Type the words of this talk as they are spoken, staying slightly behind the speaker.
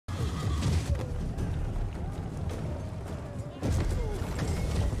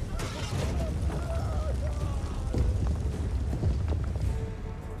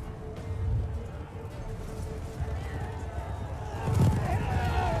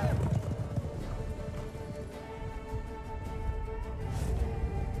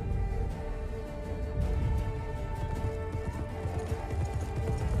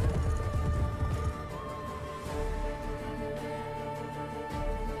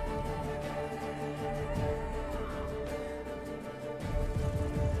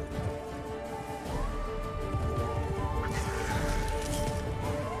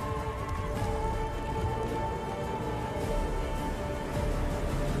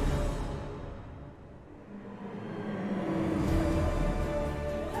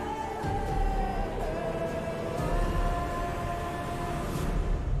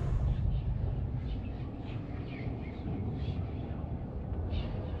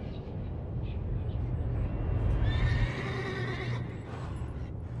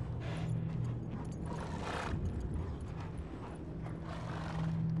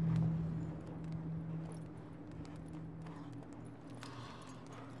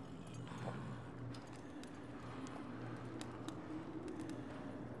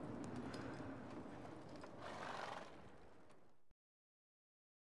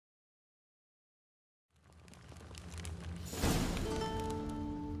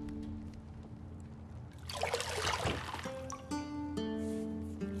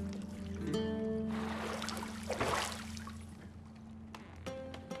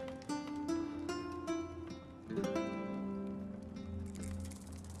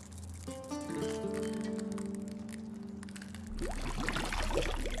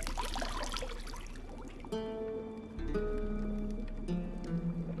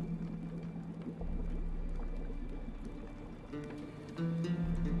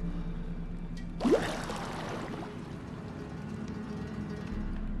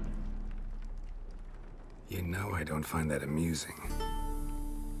know I don't find that amusing.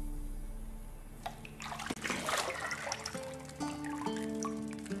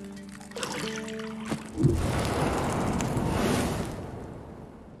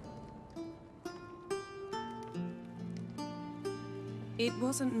 It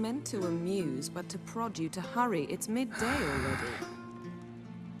wasn't meant to amuse, but to prod you to hurry. It's midday already.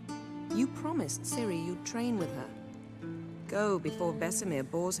 You promised Ciri you'd train with her. Go before Vesemir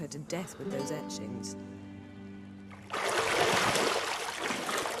bores her to death with those etchings.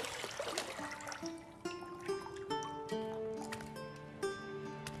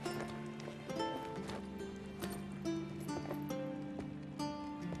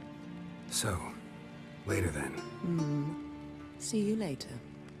 So, later then. See you later.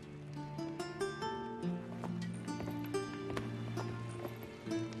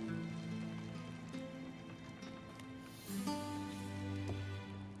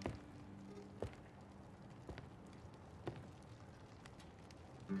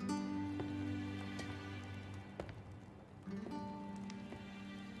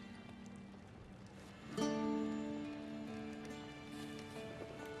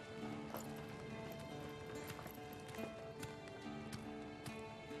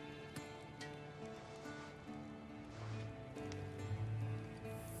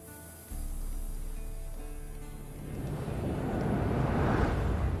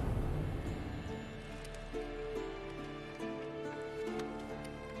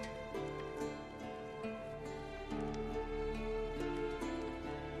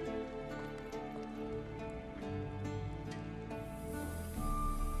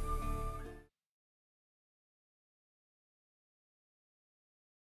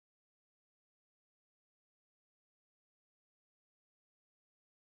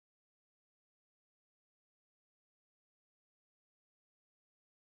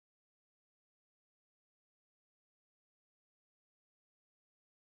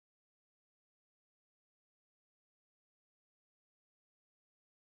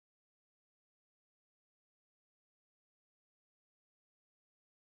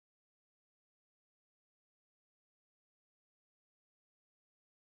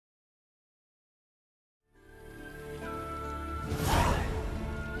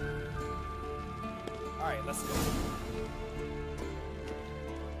 Alright, let's go.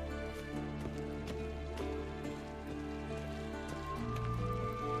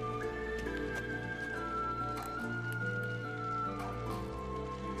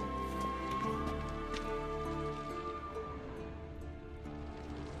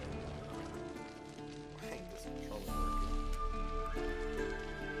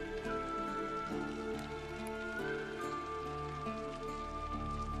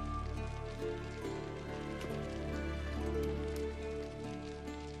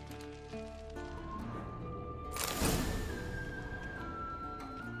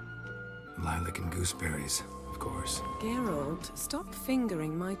 Lilac and gooseberries, of course. Geralt, stop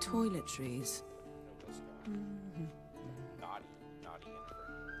fingering my toiletries. Naughty, naughty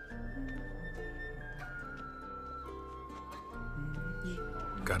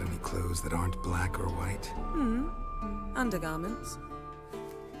Yennefer. Got any clothes that aren't black or white? Undergarments.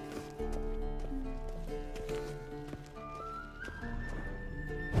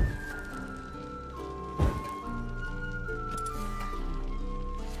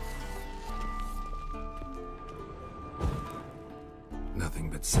 Nothing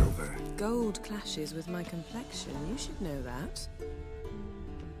but silver. Gold clashes with my complexion. You should know that.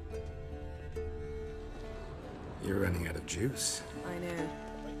 You're running out of juice. I know.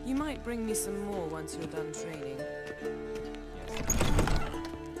 You might bring me some more once you're done training.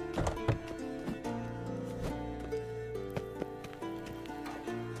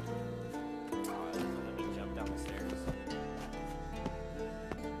 Let me jump down the stairs.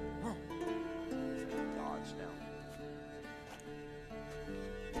 Dodge now.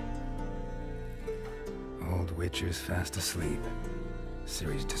 Old Witcher's fast asleep.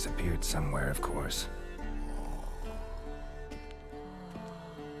 Ciri's disappeared somewhere, of course.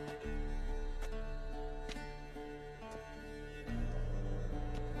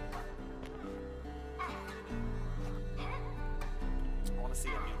 I want to see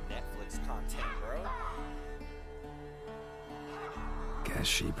a new Netflix content, bro. Guess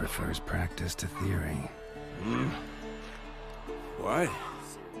she prefers practice to theory. What?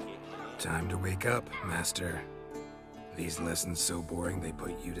 Time to wake up, Master. These lessons so boring they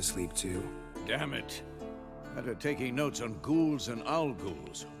put you to sleep too? Damn it. After taking notes on ghouls and owl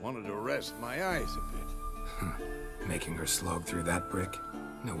ghouls, wanted to rest my eyes a bit. Making her slog through that brick?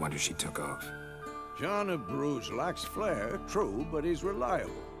 No wonder she took off. John of Bruges lacks flair, true, but he's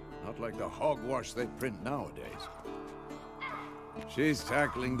reliable. Not like the hogwash they print nowadays. She's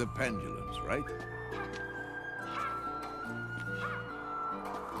tackling the pendulums, right?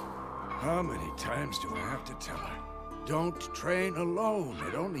 How many times do I have to tell her? Don't train alone.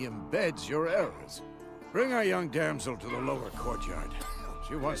 It only embeds your errors. Bring our young damsel to the lower courtyard.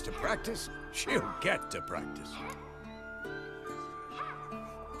 She wants to practice, she'll get to practice.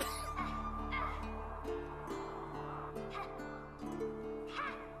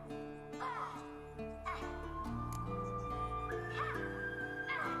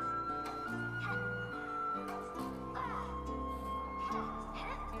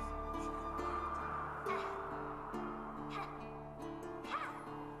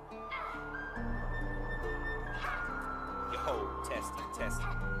 Yo, testing.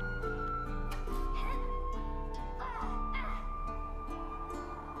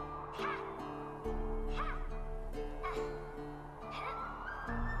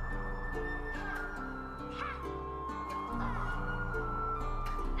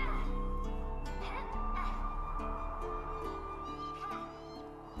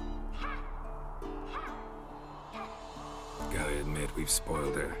 Gotta admit, we've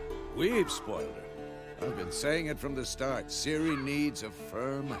spoiled her. We've spoiled her. I've been saying it from the start. Ciri needs a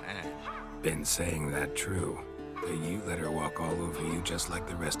firm hand. Been saying that true. But you let her walk all over you just like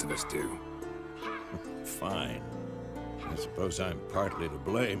the rest of us do. Fine. I suppose I'm partly to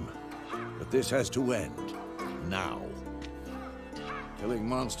blame. But this has to end. Now. Killing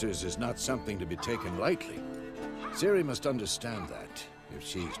monsters is not something to be taken lightly. Ciri must understand that, if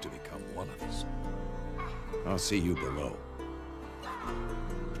she's to become one of us. I'll see you below.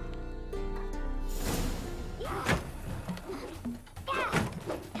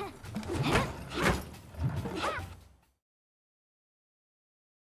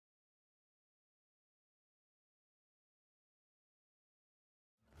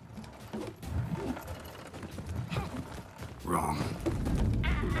 Wrong.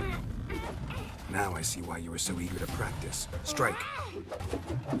 Now I see why you were so eager to practice. Strike.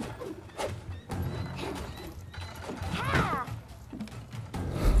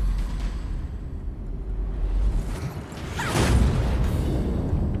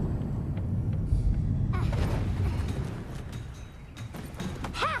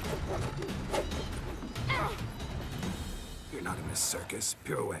 You're not in a circus.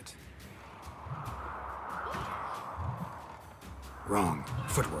 Pirouette. Wrong.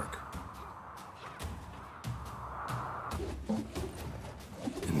 Footwork.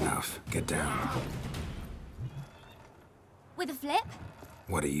 Enough. Get down. With a flip?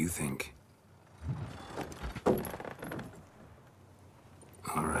 What do you think?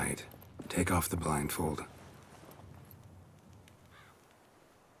 All right. Take off the blindfold.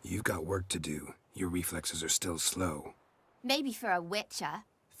 You've got work to do. Your reflexes are still slow. Maybe for a witcher.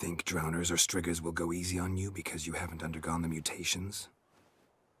 Think drowners or striggers will go easy on you because you haven't undergone the mutations?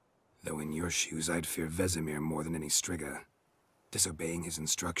 Though in your shoes, I'd fear Vesemir more than any strigger. Disobeying his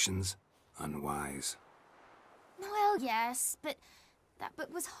instructions? Unwise. Well, yes, but that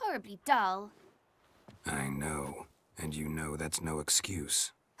book was horribly dull. I know. And you know that's no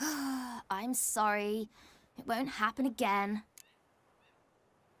excuse. I'm sorry. It won't happen again.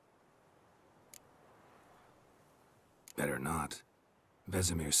 Better not.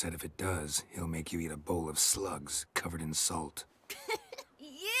 Vesemir said if it does, he'll make you eat a bowl of slugs covered in salt.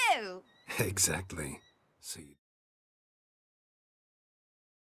 You! Exactly. So you...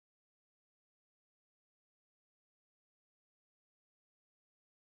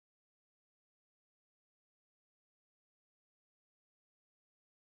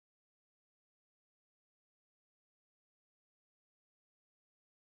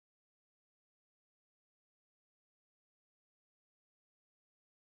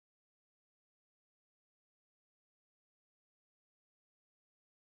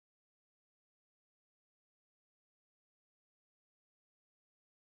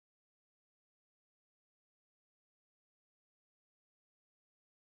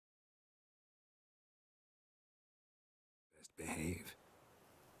 Best behave.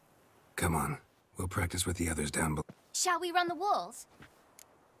 Come on. We'll practice with the others down below. Shall we run the walls?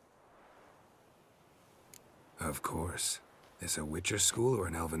 Of course. This a Witcher school or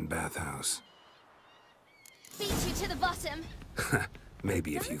an elven bathhouse? Beat you to the bottom.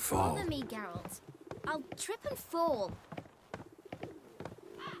 Maybe if you Don't fall. bother me, Geralt. I'll trip and fall.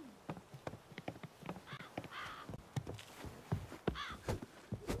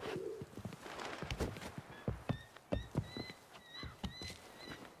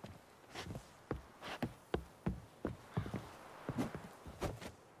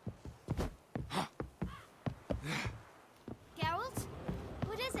 Geralt?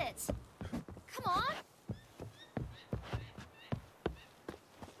 What is it?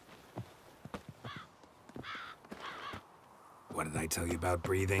 I tell you about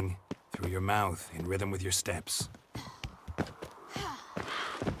breathing? Through your mouth, in rhythm with your steps.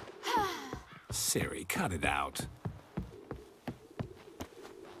 Ciri, cut it out.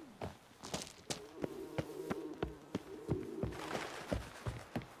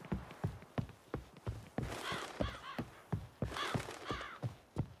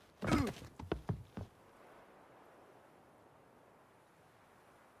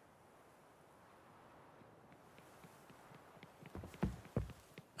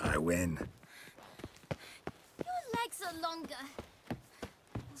 I win. Your legs are longer.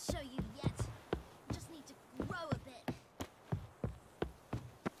 I'll show you yet. You just need to grow a bit.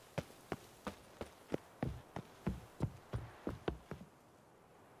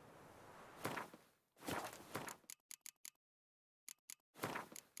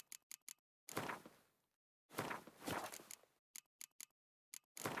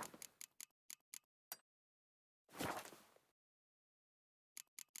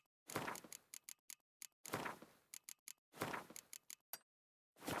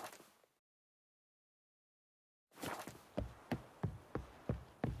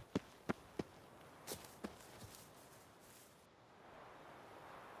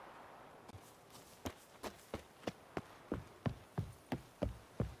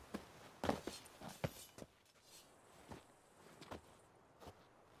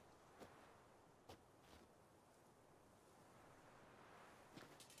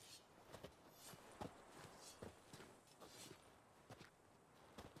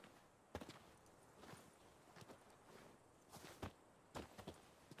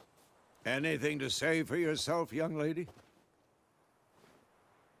 Anything to say for yourself, young lady?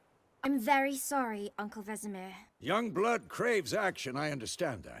 I'm very sorry, Uncle Vesemir. Young blood craves action, I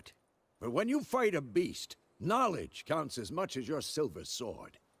understand that. But when you fight a beast, knowledge counts as much as your silver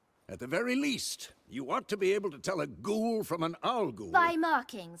sword. At the very least, you ought to be able to tell a ghoul from an owl ghoul. By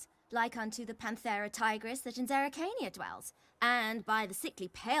markings, like unto the Panthera tigris that in Zerrikania dwells, and by the sickly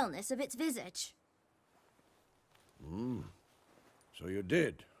paleness of its visage. So you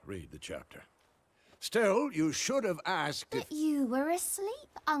did read the chapter. Still, you should have asked if... But you were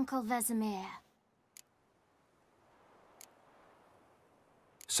asleep, Uncle Vesemir.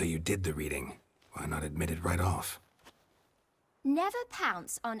 So you did the reading. Why not admit it right off? Never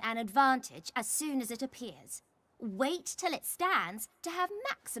pounce on an advantage as soon as it appears. Wait till it stands to have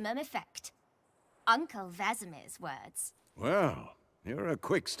maximum effect. Uncle Vesemir's words. Well, you're a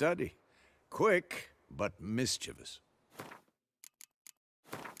quick study. Quick, but mischievous.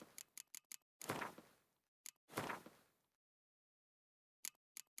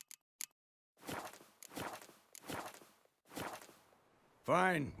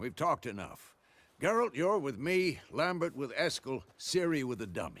 Fine, we've talked enough. Geralt, you're with me, Lambert with Eskel, Ciri with the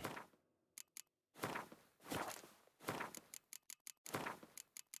dummy.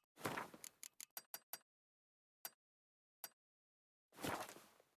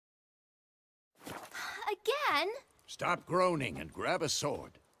 Again? Stop groaning and grab a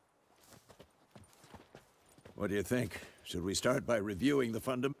sword. What do you think? Should we start by reviewing the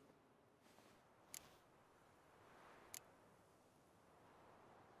fundamentals?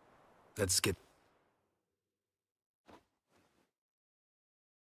 Let's skip.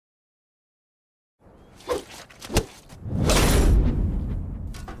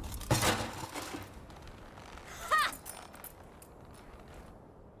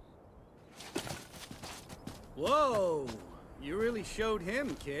 Whoa! You really showed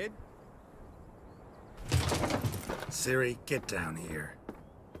him, kid. Ciri, get down here.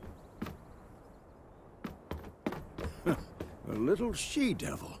 A little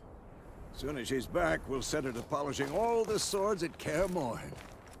she-devil. Soon as she's back, we'll set her to polishing all the swords at Kaer Morhen.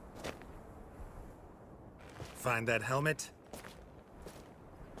 Find that helmet?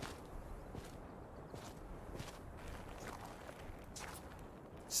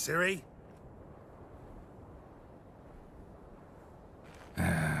 Ciri?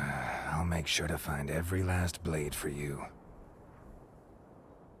 I'll make sure to find every last blade for you.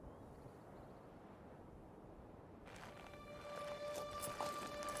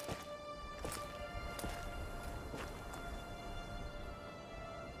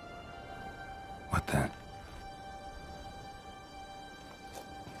 What the?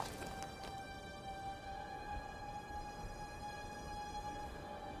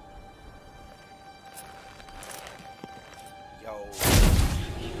 Yo.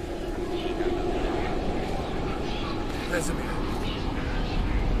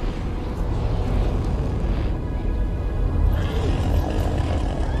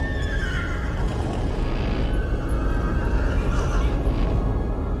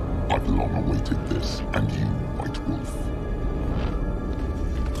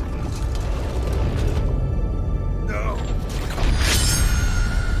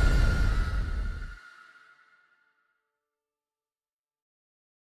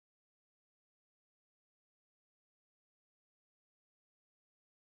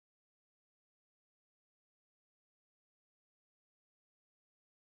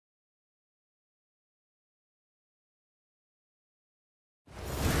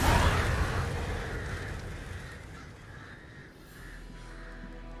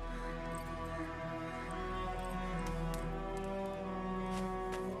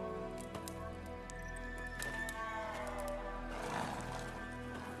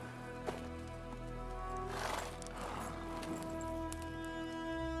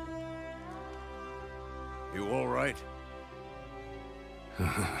 You all right?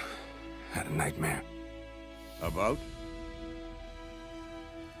 Had a nightmare. About?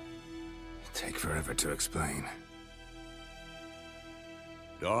 Take forever to explain.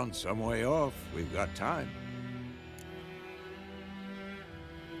 Dawn's some way off. We've got time.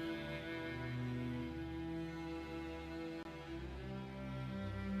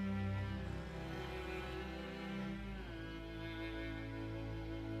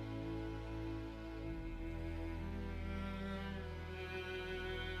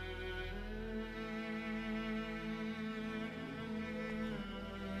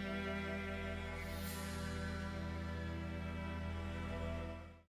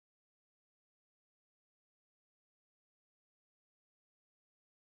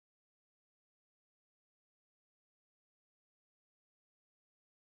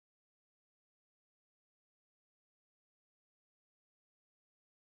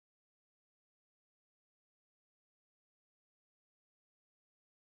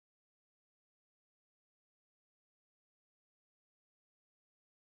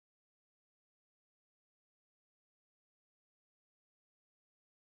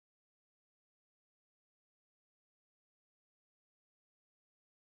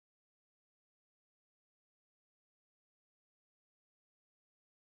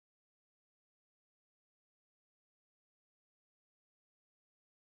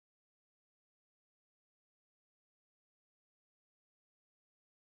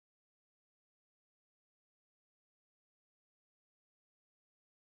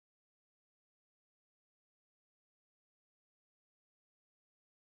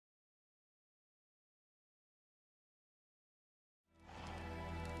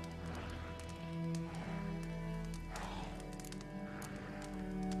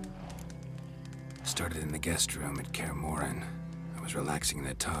 Started in the guest room at Kaer Morhen. I was relaxing in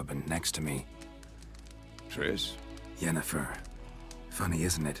the tub, and next to me, Triss? Yennefer. Funny,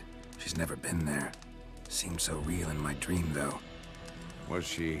 isn't it? She's never been there. Seemed so real in my dream, though. Was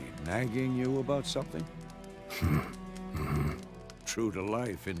she nagging you about something? True to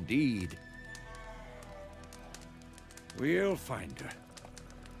life, indeed. We'll find her.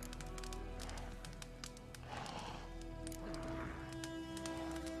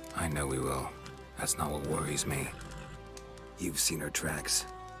 I know we will. That's not what worries me. You've seen her tracks.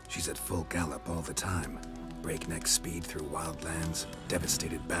 She's at full gallop all the time. Breakneck speed through wildlands,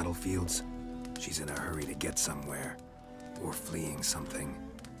 devastated battlefields. She's in a hurry to get somewhere. Or fleeing something.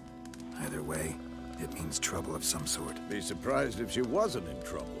 Either way, it means trouble of some sort. Be surprised if she wasn't in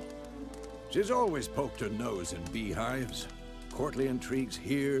trouble. She's always poked her nose in beehives. Courtly intrigues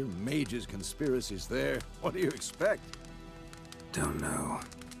here, mages' conspiracies there. What do you expect? Don't know.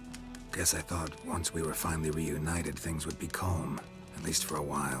 Guess I thought once we were finally reunited, things would be calm. At least for a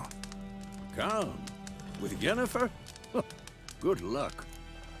while. Calm? With Yennefer? Good luck.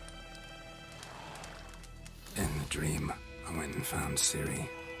 In the dream, I went and found Ciri.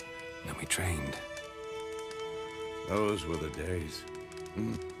 Then we trained. Those were the days.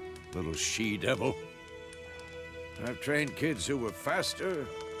 Little she-devil. I've trained kids who were faster,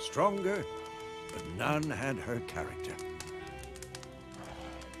 stronger, but none had her character.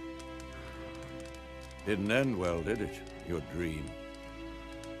 Didn't end well, did it? Your dream?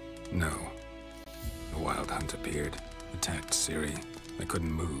 No. The Wild Hunt appeared, attacked Ciri. I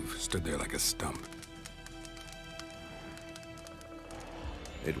couldn't move, stood there like a stump.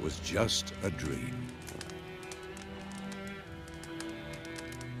 It was just a dream.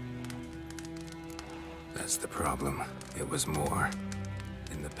 That's the problem. It was more.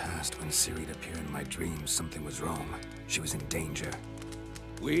 In the past, when Ciri'd appear in my dreams, something was wrong. She was in danger.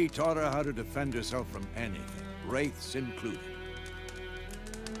 We taught her how to defend herself from anything, wraiths included.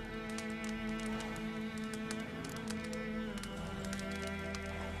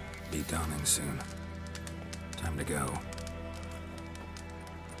 Be dawning soon. Time to go.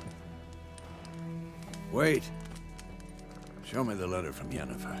 Wait. Show me the letter from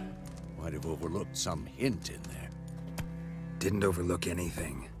Yennefer. Might have overlooked some hint in there. Didn't overlook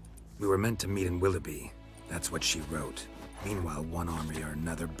anything. We were meant to meet in Willoughby. That's what she wrote. Meanwhile, one army or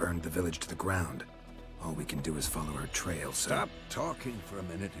another burned the village to the ground. All we can do is follow her trail, so... Stop talking for a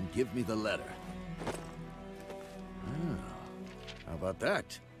minute and give me the letter. Oh, how about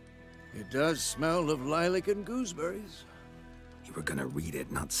that? It does smell of lilac and gooseberries. You were gonna read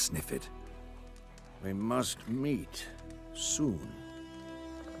it, not sniff it. We must meet soon.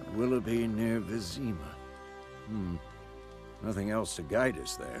 Willoughby near Vizima. Nothing else to guide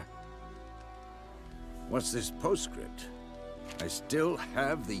us there. What's this postscript? I still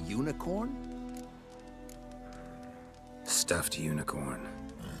have the unicorn? Stuffed unicorn.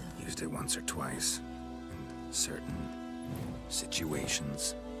 Used it once or twice. And certain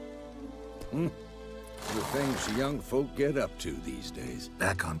situations. The things young folk get up to these days.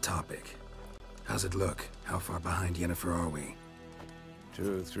 Back on topic. How's it look? How far behind Yennefer are we?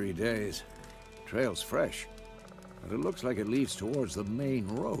 2 or 3 days. Trail's fresh, but it looks like it leads towards the main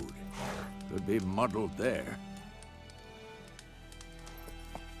road. Could be muddled there.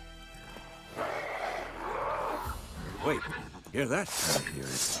 Wait, hear that? I hear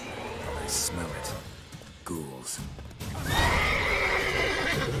it. I smell it. Ghouls.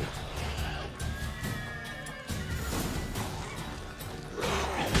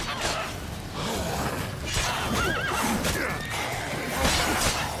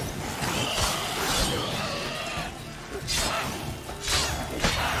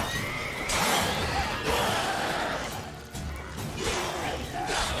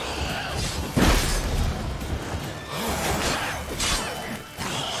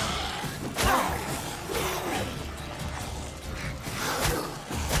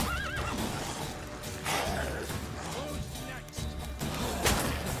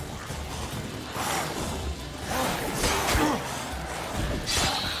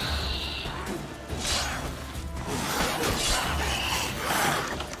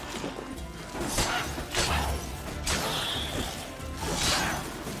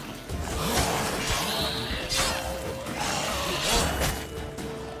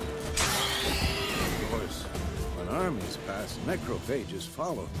 Necrophages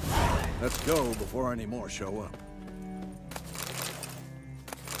follow. Let's go before any more show up.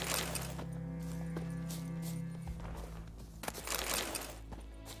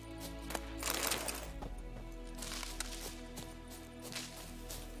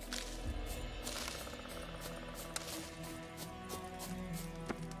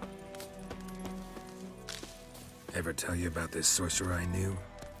 Ever tell you about this sorcerer I knew?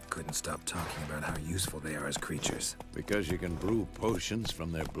 Couldn't stop talking about how useful they are as creatures. Because you can brew potions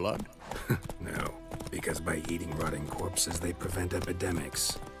from their blood? No, because by eating rotting corpses, they prevent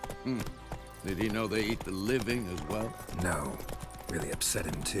epidemics. Did he know they eat the living as well? No. Really upset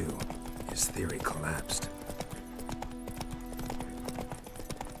him, too. His theory collapsed.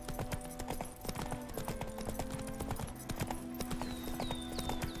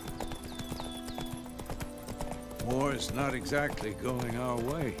 War's not exactly going our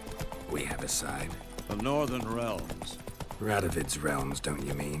way. We have a side. The Northern Realms. Radovid's realms, don't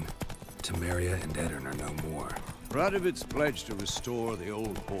you mean? Temeria and Aedirn are no more. Radovid's pledged to restore the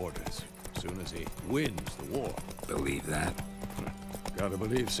old borders as soon as he wins the war. Believe that? Gotta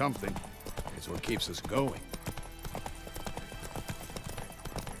believe something. It's what keeps us going.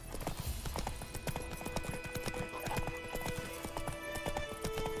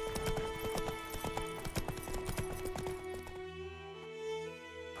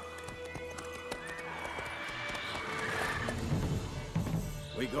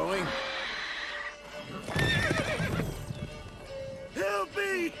 We going? Help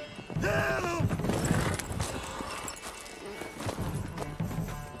me! Help!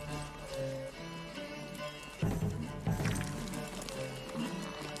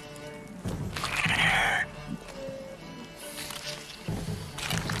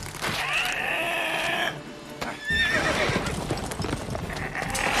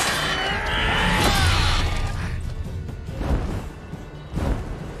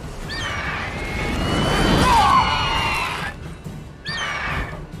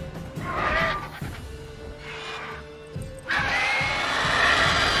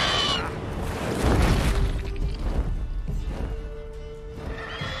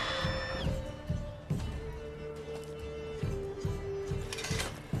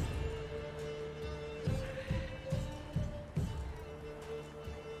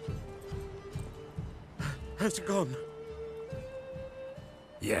 Has it gone?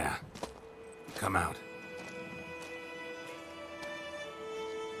 Yeah. Come out.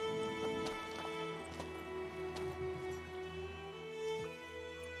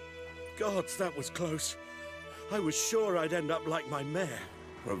 Gods, that was close. I was sure I'd end up like my mare.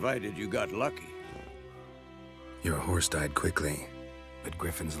 Provided you got lucky. Your horse died quickly, but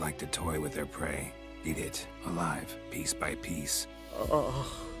griffins like to toy with their prey. Eat it, alive, piece by piece.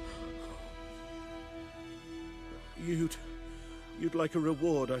 You'd like a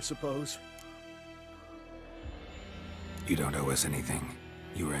reward, I suppose. You don't owe us anything.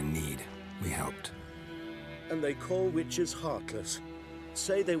 You were in need. We helped. And they call witches heartless.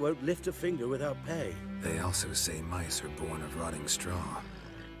 Say they won't lift a finger without pay. They also say mice are born of rotting straw.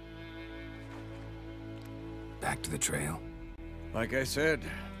 Back to the trail? Like I said,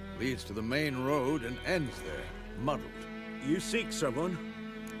 leads to the main road and ends there, muddled. You seek someone?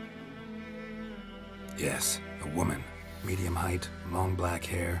 Yes, a woman. Medium height, long black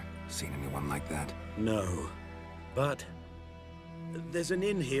hair. Seen anyone like that? No. But there's an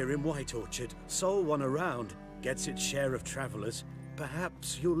inn here in White Orchard. Sole one around. Gets its share of travelers.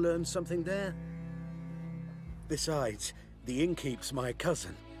 Perhaps you'll learn something there? Besides, the innkeep's my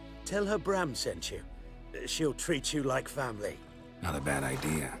cousin. Tell her Bram sent you. She'll treat you like family. Not a bad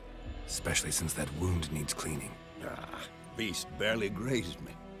idea. Especially since that wound needs cleaning. Ah, beast barely grazed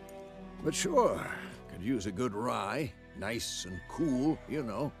me. But sure, could use a good rye. Nice and cool, you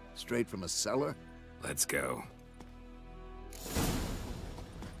know, straight from a cellar. Let's go.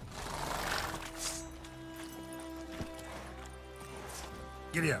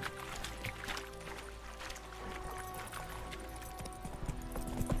 Giddy up.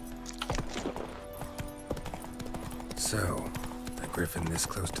 So, a griffin this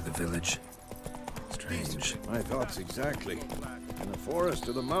close to the village? Strange. My thoughts exactly. In the forest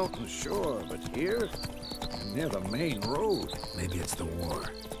or the mountains, sure, but here? Near the main road. Maybe it's the war.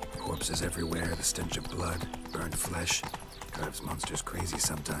 Corpses everywhere, the stench of blood, burned flesh. Drives monsters crazy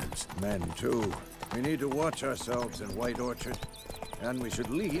sometimes. Men, too. We need to watch ourselves in White Orchard. And we should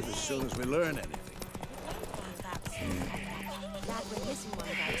leave as soon as we learn anything. Lad went missing one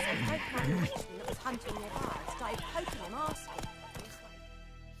day, so Poke Man that was hunting nearby started poking him, asking.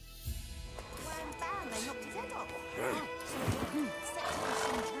 Wham bam, they knocked his head off. Set to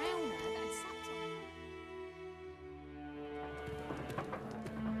some drowner that had sapped him.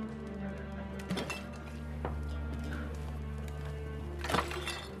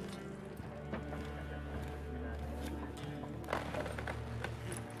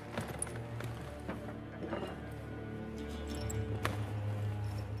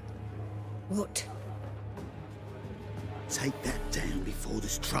 What? Take that down before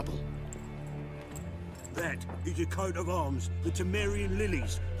there's trouble. That is a coat of arms, the Temerian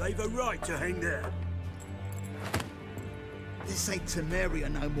lilies. They've a right to hang there. This ain't Temeria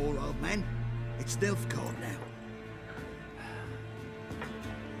no more, old man. It's Nilfgaard now.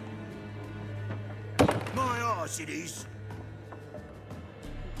 My arse it is.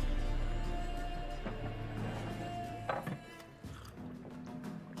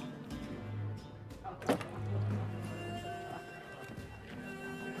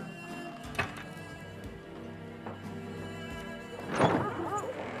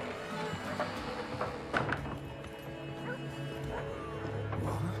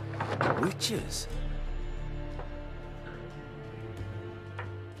 Witches?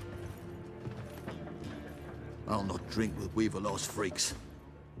 I'll not drink with Weaverlost freaks.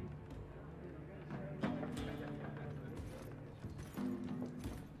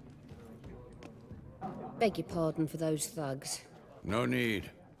 Beg your pardon for those thugs. No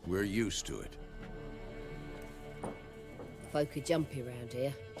need. We're used to it. Folk are jumpy round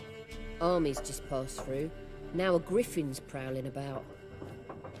here. Armies just passed through. Now a griffin's prowling about.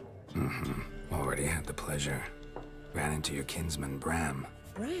 Already had the pleasure. Ran into your kinsman, Bram.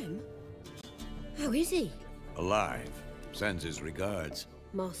 Bram? How is he? Alive. Sends his regards.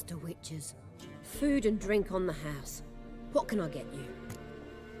 Master Witches. Food and drink on the house. What can I get you?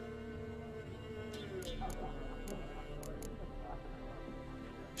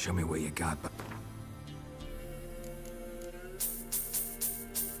 Show me what you got, but...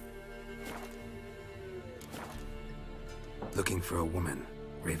 Looking for a woman.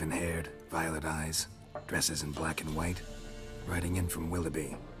 Raven-haired, violet eyes, dresses in black and white. Riding in from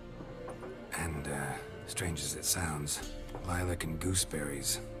Willoughby. And, strange as it sounds, lilac and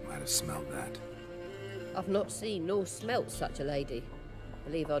gooseberries might have smelled that. I've not seen nor smelt such a lady.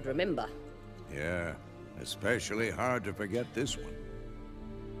 Believe I'd remember. Yeah, especially hard to forget this one.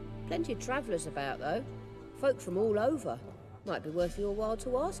 Plenty of travellers about, though. Folk from all over. Might be worth your while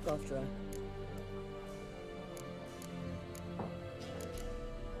to ask after her.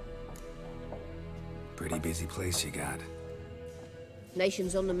 Pretty busy place you got.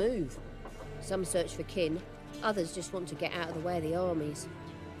 Nations on the move. Some search for kin, others just want to get out of the way of the armies.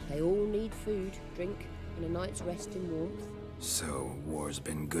 They all need food, drink, and a night's rest in warmth. So, war's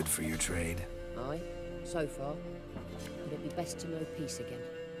been good for your trade? Aye, so far. But it'd be best to know peace again.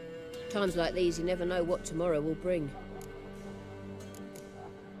 Times like these, you never know what tomorrow will bring.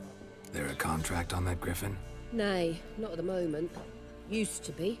 There a contract on that griffin? Nay, not at the moment. Used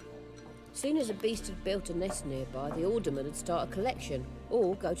to be. Soon as a beast had built a nest nearby, the alderman would start a collection,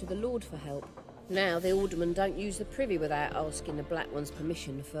 or go to the Lord for help. Now the aldermen don't use the privy without asking the Black One's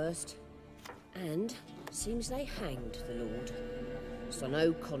permission first. And seems they hanged the Lord. So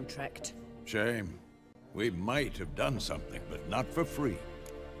no contract. Shame. We might have done something, but not for free.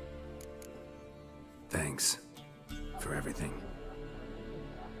 Thanks. For everything.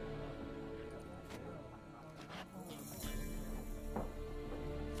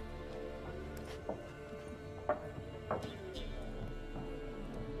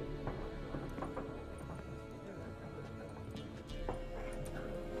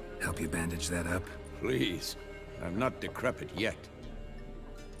 help you bandage that up? Please. I'm not decrepit yet.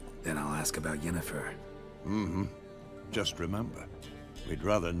 Then I'll ask about Yennefer. Mm-hmm. Just remember, we'd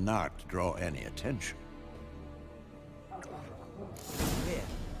rather not draw any attention. Here,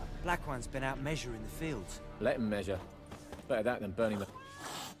 Black One's been out measuring the fields. Let him measure. Better that than burning the...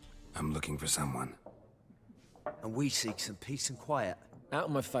 I'm looking for someone. And we seek some peace and quiet. Out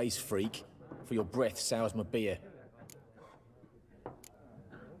of my face, freak. For your breath sours my beer.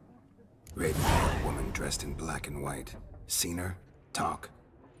 Raven-haired woman dressed in black and white. Seen her? Talk.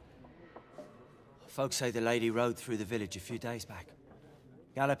 Folks say the lady rode through the village a few days back.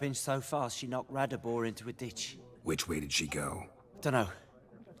 Galloping so fast she knocked Radabor into a ditch. Which way did she go? Dunno.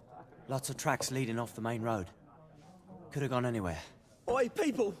 Lots of tracks leading off the main road. Could have gone anywhere. Oi,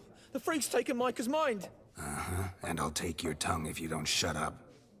 people! The freak's taken Micah's mind! Uh-huh. And I'll take your tongue if you don't shut up.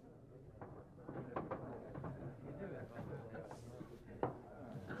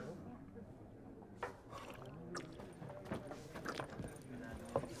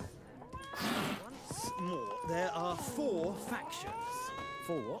 Once more, there are 4 factions.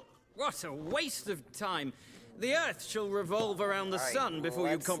 4 what? What a waste of time. The Earth shall revolve around the sun before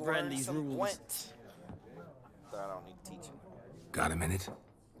you comprehend these rules. I don't need teaching. Got a minute?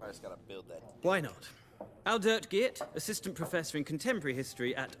 I just gotta build that. Why not? Aldert Geert, Assistant Professor in Contemporary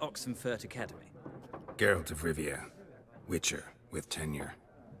History at Oxenfurt Academy. Geralt of Rivia. Witcher, with tenure.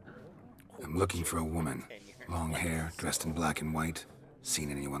 I'm looking for a woman. Long hair, dressed in black and white.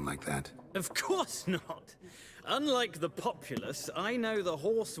 Seen anyone like that? Of course not. Unlike the populace, I know the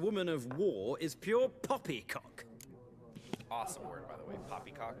horsewoman of war is pure poppycock. Awesome word, by the way.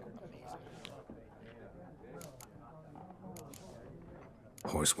 Poppycock. Amazing.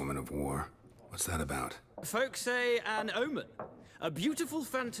 Horsewoman of war? What's that about? Folk say an omen. A beautiful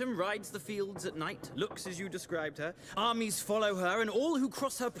phantom rides the fields at night, looks as you described her. Armies follow her, and all who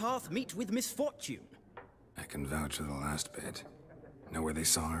cross her path meet with misfortune. I can vouch for the last bit. Know where they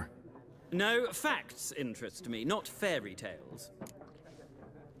saw her? No, facts interest me, not fairy tales.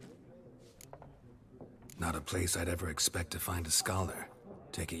 Not a place I'd ever expect to find a scholar.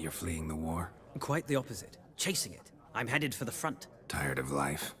 Take it you're fleeing the war? Quite the opposite. Chasing it. I'm headed for the front. Tired of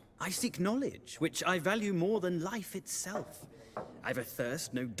life? I seek knowledge, which I value more than life itself. I've a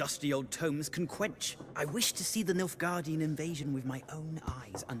thirst no dusty old tomes can quench. I wish to see the Nilfgaardian invasion with my own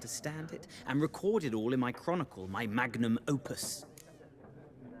eyes, understand it, and record it all in my chronicle, my magnum opus.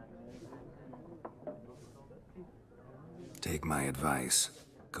 Take my advice.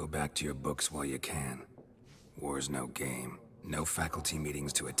 Go back to your books while you can. War's no game. No faculty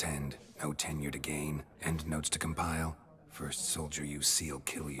meetings to attend, no tenure to gain, endnotes to compile. First soldier you see'll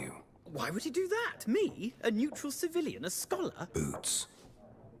kill you. Why would he do that? Me? A neutral civilian? A scholar? Boots.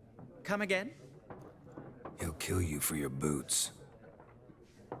 Come again? He'll kill you for your boots.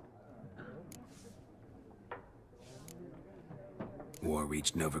 War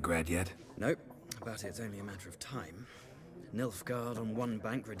reached Novigrad yet? Nope, but it's only a matter of time. Nilfgaard on one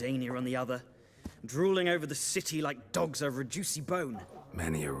bank, Redania on the other. Drooling over the city like dogs over a juicy bone.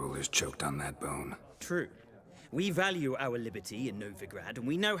 Many a ruler's choked on that bone. True. We value our liberty in Novigrad, and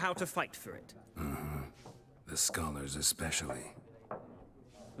we know how to fight for it. Mm-hmm. The scholars especially.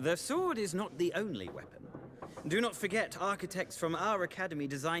 The sword is not the only weapon. Do not forget, architects from our academy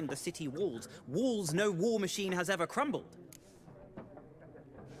designed the city walls. Walls no war machine has ever crumbled.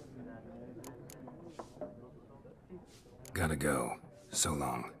 Gotta go. So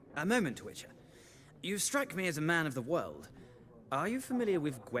long. A moment, Witcher. You strike me as a man of the world. Are you familiar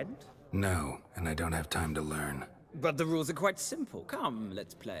with Gwent? No, and I don't have time to learn. But the rules are quite simple. Come,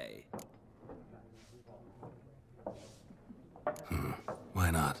 let's play.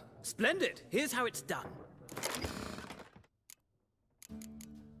 Why not? Splendid! Here's how it's done.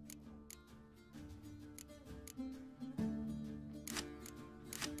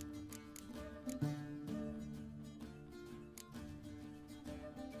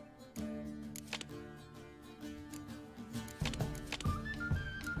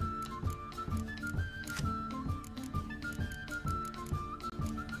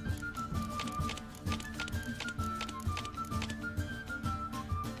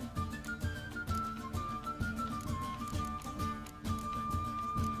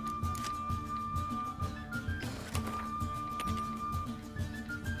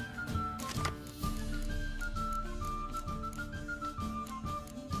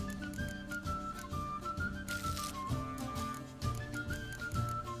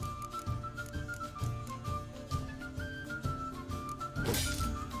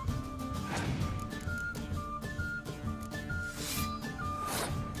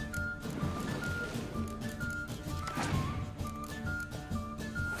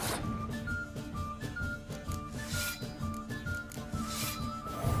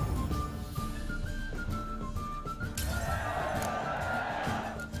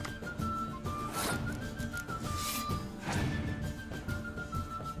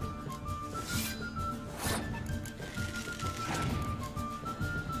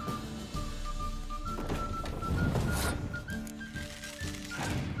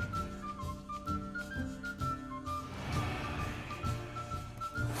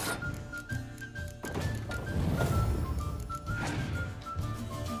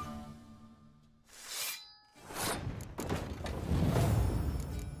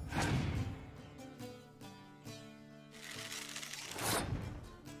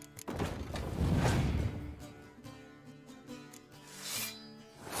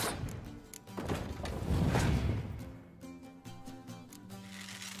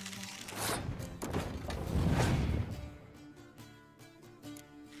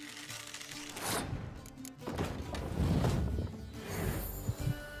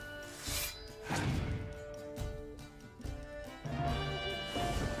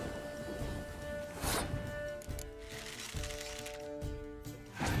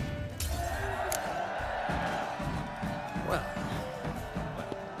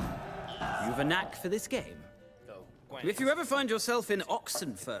 a knack for this game? If you ever find yourself in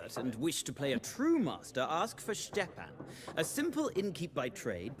Oxenfurt and wish to play a true master, ask for Stepan. A simple innkeep by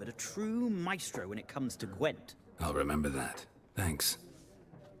trade, but a true maestro when it comes to Gwent. I'll remember that. Thanks.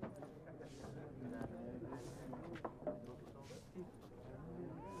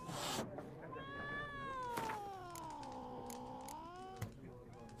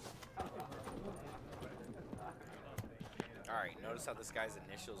 Alright, notice how this guy's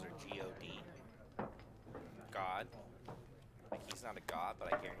initials are G-O-D? God. Like, he's not a god, but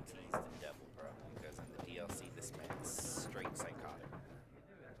I guarantee he's the devil, bro. Because in the DLC, this man's straight psychotic.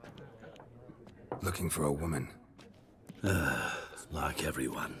 Looking for a woman. Like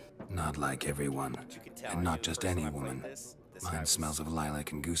everyone. Not like everyone. And not just any woman. Mine smells of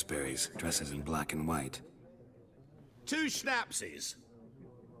lilac and gooseberries, dresses in black and white. 2 schnapsies.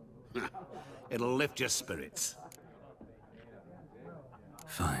 It'll lift your spirits.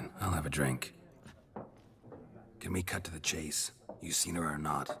 Fine, I'll have a drink. Can we cut to the chase? You seen her or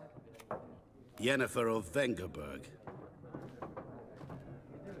not? Yennefer of Vengerberg.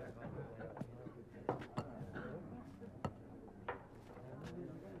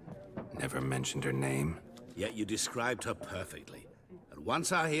 Never mentioned her name. Yet you described her perfectly. And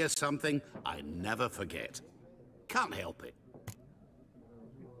once I hear something, I never forget. Can't help it.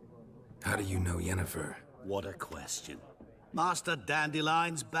 How do you know Yennefer? What a question. Master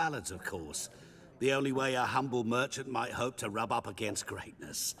Dandelion's ballads, of course. The only way a humble merchant might hope to rub up against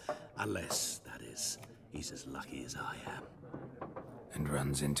greatness. Unless, that is, he's as lucky as I am. And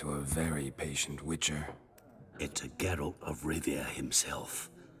runs into a very patient witcher. Into Geralt of Rivia himself.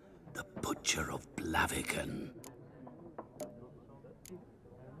 The Butcher of Blaviken.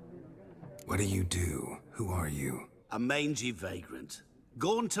 What do you do? Who are you? A mangy vagrant.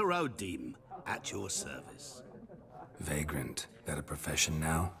 Gaunter O'Dim, at your service. Vagrant? That a profession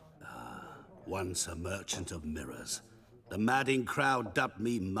now? Once a merchant of mirrors. The madding crowd dubbed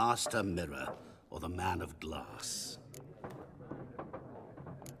me Master Mirror, or the Man of Glass.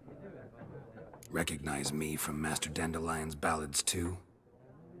 Recognize me from Master Dandelion's ballads too?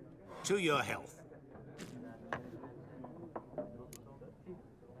 To your health.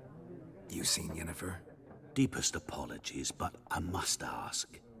 You seen Yennefer? Deepest apologies, but I must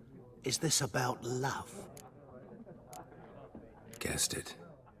ask. Is this about love? Guessed it.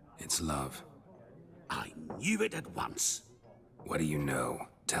 It's love. I knew it at once. What do you know?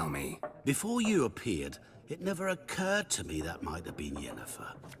 Tell me. Before you appeared, it never occurred to me that might have been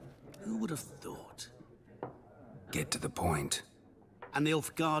Yennefer. Who would have thought? Get to the point. An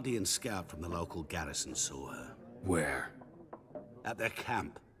Nilfgaardian scout from the local garrison saw her. Where? At their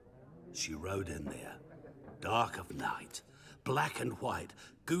camp. She rode in there. Dark of night. Black and white.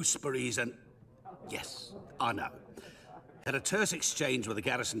 Gooseberries and... Yes, I know. Had a terse exchange with the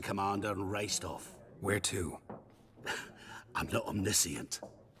garrison commander and raced off. Where to? I'm not omniscient.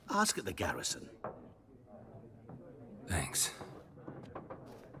 Ask at the garrison. Thanks.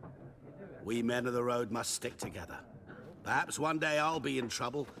 We men of the road must stick together. Perhaps one day I'll be in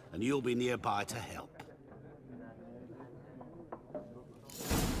trouble, and you'll be nearby to help.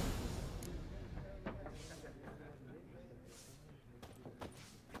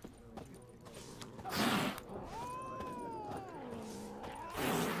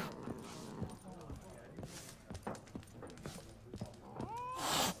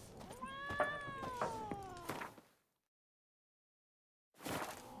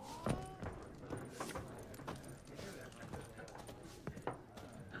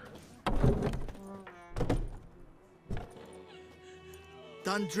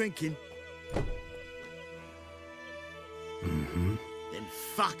 Done drinking? Mm-hmm. Then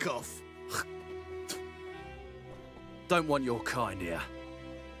fuck off. Don't want your kind here.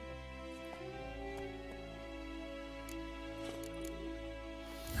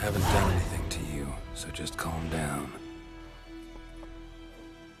 Haven't done anything to you, so just calm down.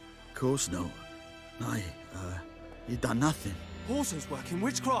 Of course not. You done nothing. Horses working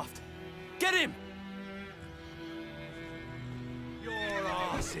witchcraft. Get him! Your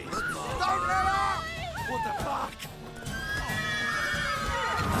ass is Don't let up! What the fuck?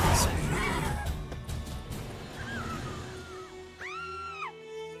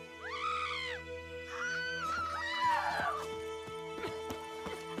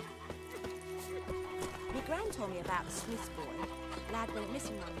 My gran told me about the Smith's boy. Lad went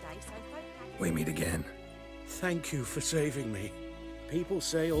missing one day, so folk... We meet again. Thank you for saving me. People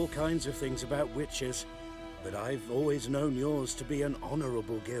say all kinds of things about witches, but I've always known yours to be an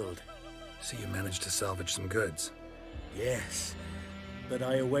honorable guild. So you managed to salvage some goods? Yes, but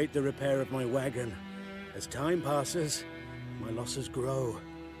I await the repair of my wagon. As time passes, my losses grow.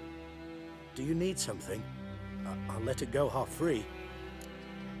 Do you need something? I'll let it go half-free.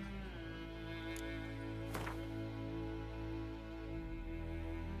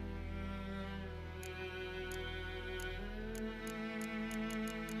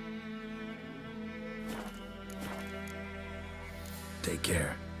 Take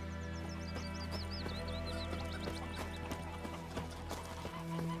care.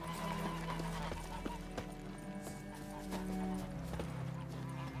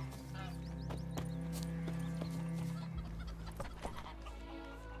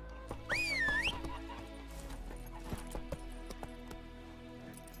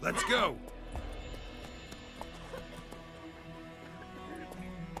 Let's go!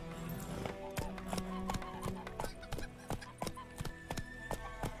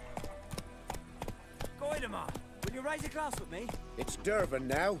 Goidemar, will you raise a glass with me? It's Dervan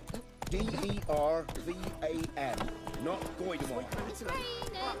now. D-E-R-V-A-N. Not Goidemar. Did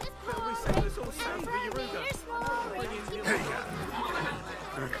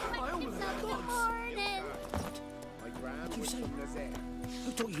you say?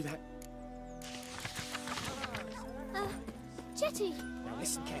 Who taught you that? Jetty. Now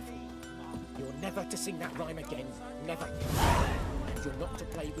listen carefully. You're never to sing that rhyme again. Never. You're not to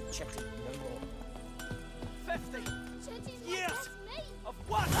play with Chetty no more. 50 years of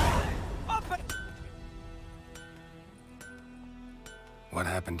what? Up and... What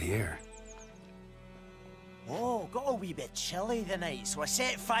happened here? Oh, got a wee bit chilly the night, so I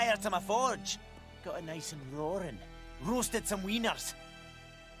set fire to my forge. Got it nice and roaring. Roasted some wieners.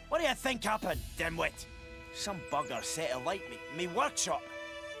 What do you think happened, dimwit? Some bugger set alight me workshop.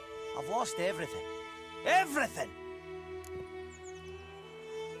 I've lost everything. Everything!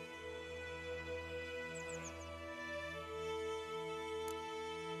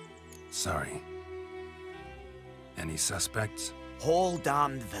 Sorry. Any suspects? Whole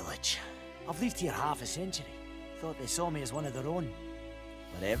damned village. I've lived here half a century. Thought they saw me as one of their own.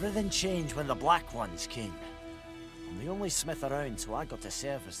 But everything changed when the Black Ones came. I'm the only smith around, so I got to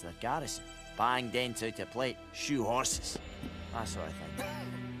serve as their garrison. Bang dents out of plate, shoe horses. That sort of thing.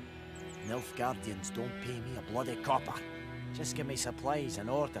 Nilfgaardians don't pay me a bloody copper. Just give me supplies and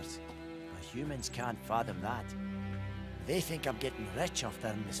orders. But humans can't fathom that. They think I'm getting rich off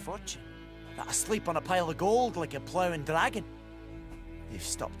their misfortune. That I sleep on a pile of gold like a ploughing dragon. They've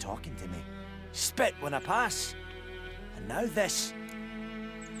stopped talking to me. Spit when I pass. And now this.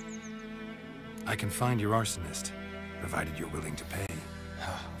 I can find your arsonist, provided you're willing to pay.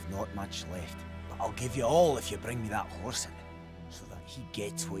 I've not much left, but I'll give you all if you bring me that horse in, so that he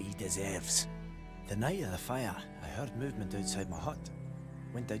gets what he deserves. The night of the fire, I heard movement outside my hut.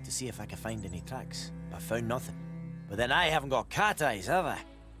 Went out to see if I could find any tracks, but found nothing. But then I haven't got cat eyes, have I?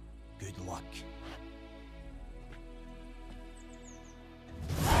 Good luck.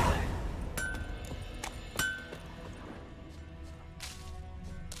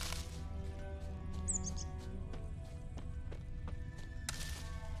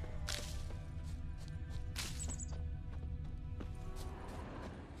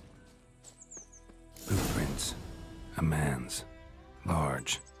 Blueprints. A man's.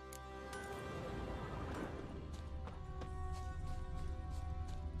 Large.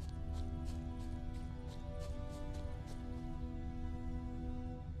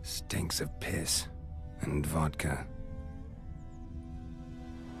 Stinks of piss and vodka.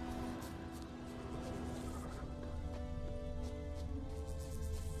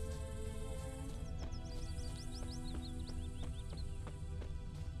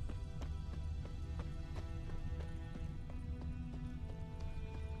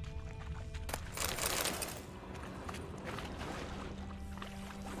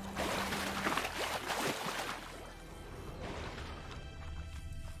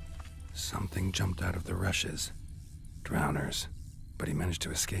 Something jumped out of the rushes. Drowners. But he managed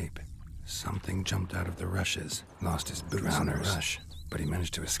to escape. Something jumped out of the rushes. Lost his boots in the rush. But he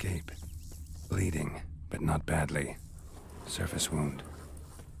managed to escape. Bleeding, but not badly. Surface wound.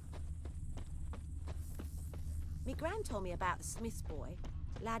 Me gran told me about the Smith's boy.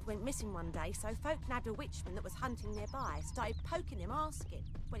 Lad went missing one day, so folk nabbed a witchman that was hunting nearby. Started poking him, asking.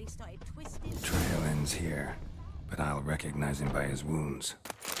 When he started twisting... Trail ends here, but I'll recognize him by his wounds.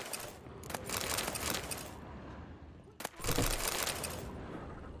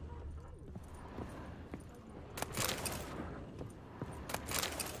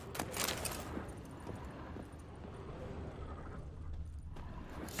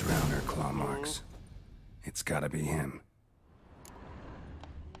 Drowner claw marks. It's gotta be him.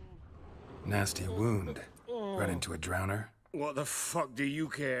 Nasty wound. Run into a drowner? What the fuck do you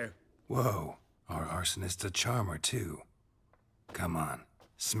care? Whoa, our arsonist's a charmer too. Come on,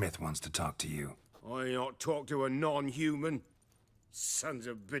 Smith wants to talk to you. I not talk to a non-human. Sons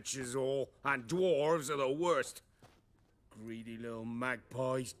of bitches all, and dwarves are the worst. Greedy little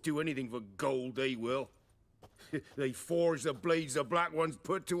magpies, do anything for gold, they will. They forge the blades the Black Ones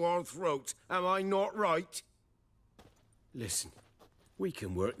put to our throats, am I not right? Listen, we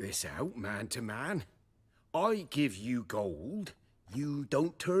can work this out, man to man. I give you gold, you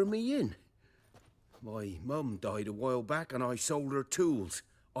don't turn me in. My mum died a while back and I sold her tools.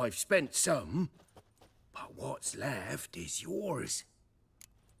 I've spent some, but what's left is yours.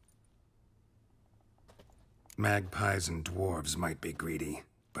 Magpies and dwarves might be greedy,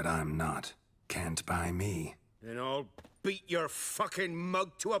 but I'm not. Can't buy me. Then I'll beat your fucking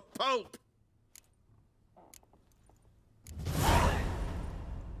mug to a pulp!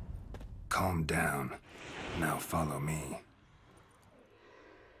 Calm down. Now follow me.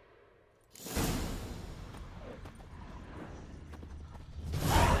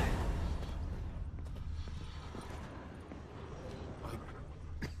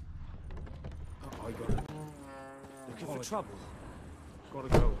 I gotta... Looking for trouble? Gotta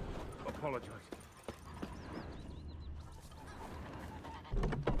go. Apologize.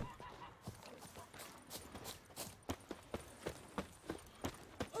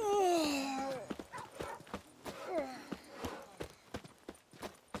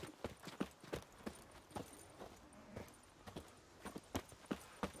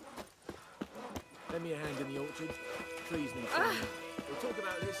 Lend me a hand in the orchard. Trees need trimming. We'll talk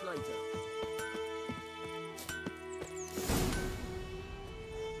about this later.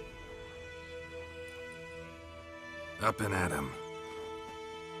 Up and at 'em.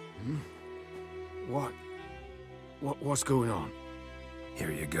 What's going on?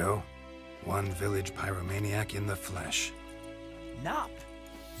 Here you go. One village pyromaniac in the flesh. Nap?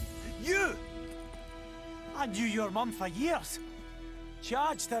 You? I knew your mum for years.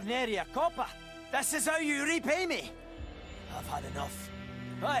 Charged her nary a copper. This is how you repay me. I've had enough.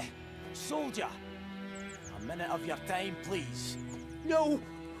 Hey, soldier. A minute of your time, please. No!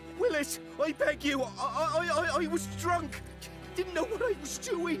 Willis, I beg you. I was drunk. Didn't know what I was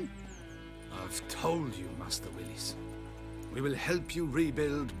doing. I've told you, Master Willis. We will help you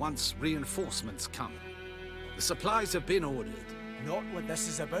rebuild once reinforcements come. The supplies have been ordered. Not what this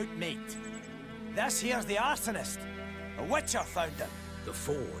is about, mate. This here's the arsonist. A witcher found him. The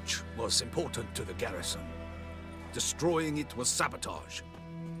forge was important to the garrison. Destroying it was sabotage.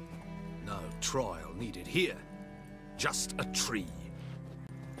 No trial needed here. Just a tree.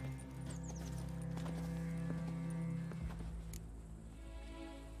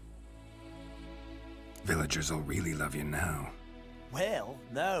 Villagers will really love you now. Well,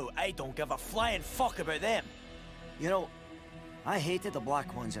 no, I don't give a flying fuck about them. You know, I hated the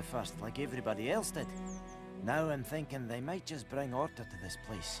Black Ones at first, like everybody else did. Now I'm thinking they might just bring order to this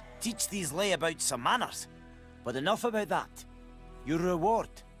place. Teach these layabouts some manners. But enough about that. Your reward.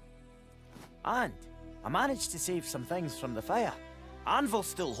 And I managed to save some things from the fire. Anvil's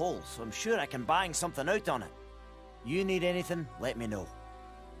still whole, so I'm sure I can bang something out on it. You need anything, let me know.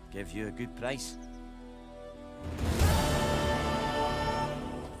 Give you a good price.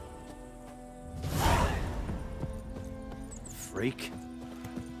 Freak.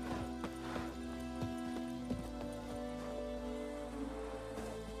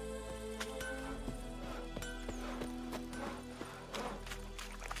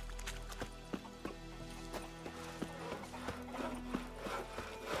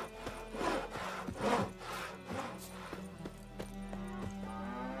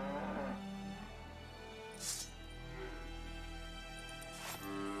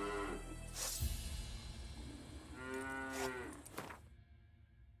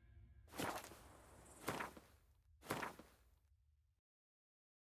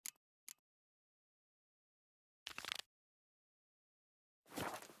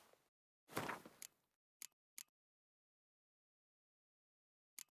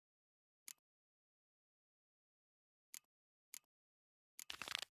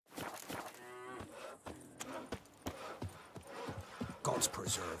 Gods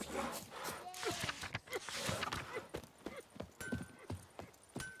preserve you.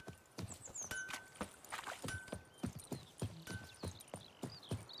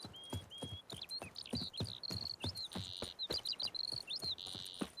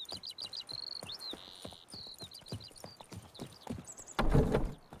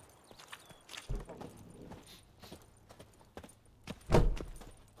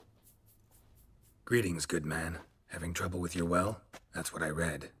 Greetings, good man. Having trouble with your well? That's what I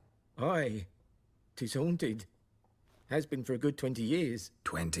read. Aye. 'Tis haunted. Has been for a good 20 years.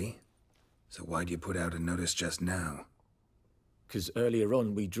 20? So why'd you put out a notice just now? because earlier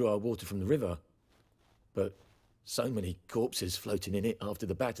on we drew our water from the river. But so many corpses floating in it after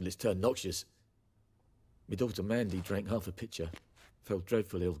the battle, it's turned noxious. My daughter Mandy drank half a pitcher, fell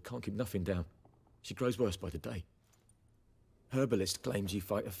dreadful ill, can't keep nothing down. She grows worse by the day. Herbalist claims you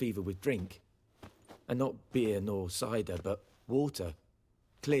fight a fever with drink. And not beer nor cider, but water.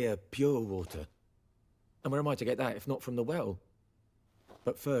 Clear, pure water. And where am I to get that if not from the well?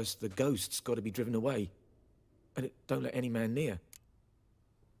 But first, the ghost's got to be driven away. And it don't let any man near.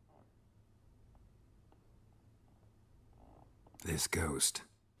 This ghost.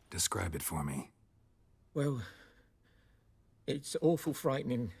 Describe it for me. Well, it's awful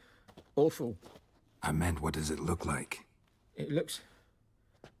frightening. Awful. I meant, what does it look like? It looks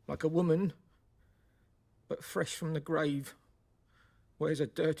like a woman, but fresh from the grave. Wears a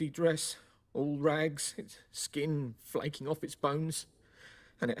dirty dress, all rags, its skin flaking off its bones,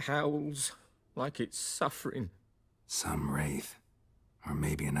 and it howls like it's suffering. Some wraith. Or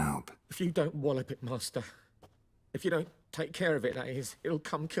maybe an alp. If you don't wallop it, Master, if you don't take care of it, that is, it'll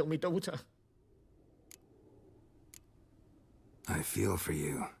come kill me daughter. I feel for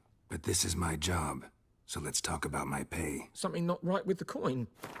you, but this is my job, so let's talk about my pay. Something not right with the coin.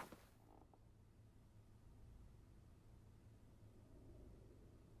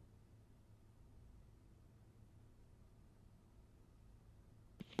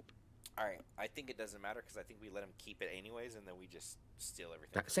 Alright, I think it doesn't matter because I think we let him keep it anyways and then we just steal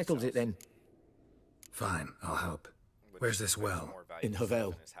everything. That settles it then. Fine, I'll help. Where's this well? In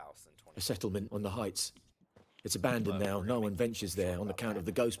Havel, a settlement on the heights. It's abandoned now, no one ventures there on account of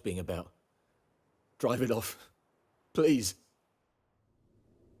the ghost being about. Drive it off, please.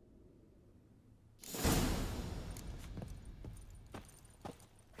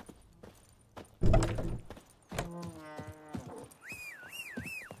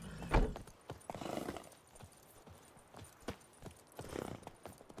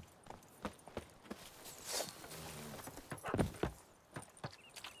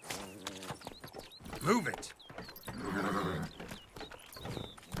 Move it!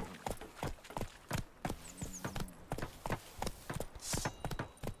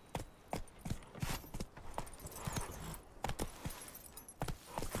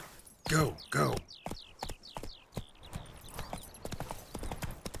 Go, go!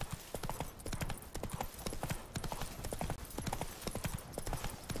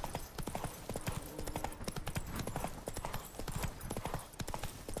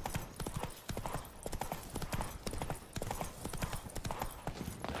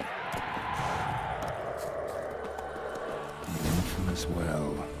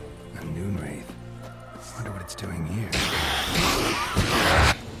 Well, a noon wraith. Wonder what it's doing here.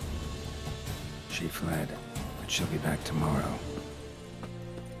 She fled, but she'll be back tomorrow.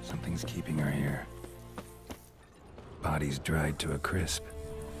 Something's keeping her here. Body's dried to a crisp.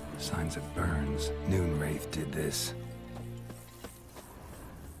 Signs of burns. Noon wraith did this.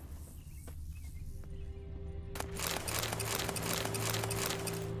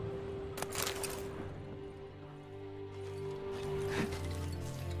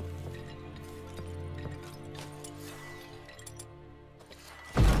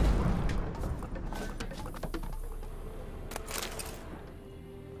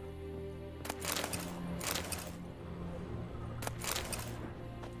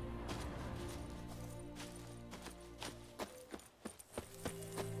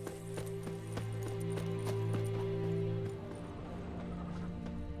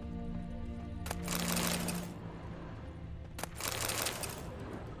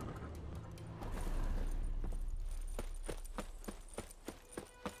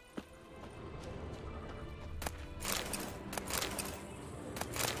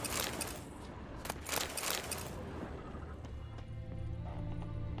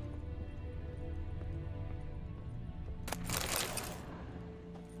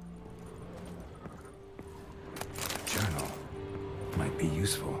 Might be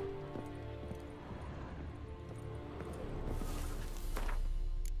useful.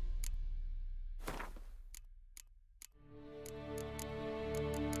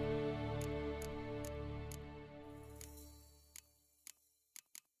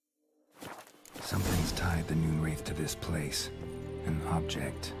 Something's tied the Noon Wraith to this place. An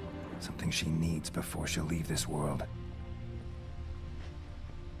object. Something she needs before she'll leave this world.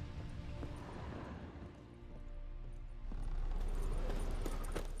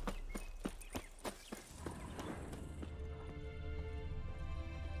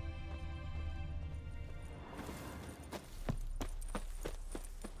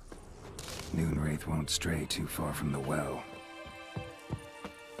 Noon Wraith won't stray too far from the well.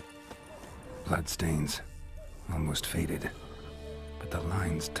 Bloodstains. Almost faded. but the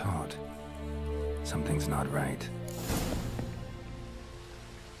line's taut. Something's not right.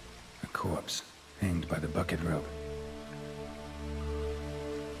 A corpse, hanged by the bucket rope.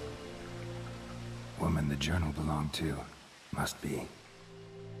 Woman the journal belonged to. Must be.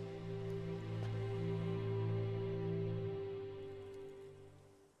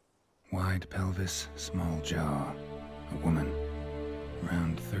 Wide pelvis, small jaw. A woman.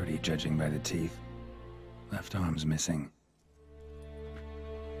 Around 30, judging by the teeth. Left arm's missing.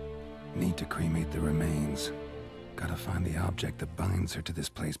 Need to cremate the remains. Gotta find the object that binds her to this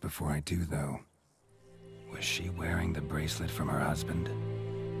place before I do, though. Was she wearing the bracelet from her husband?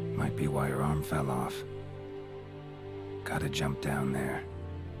 Might be why her arm fell off. Gotta jump down there.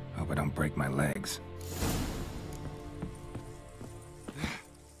 Hope I don't break my legs.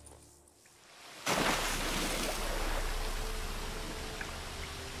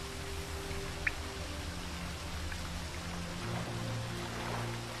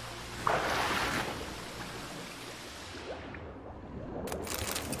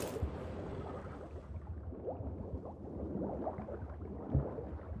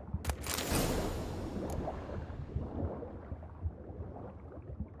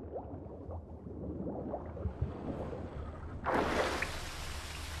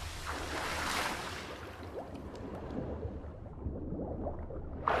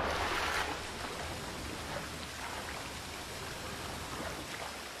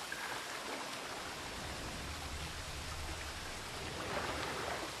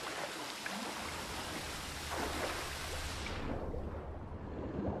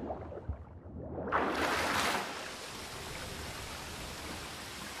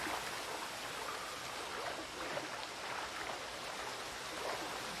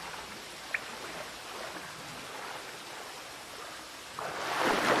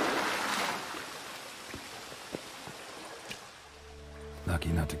 Lucky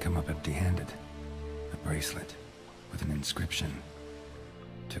not to come up empty-handed. A bracelet with an inscription.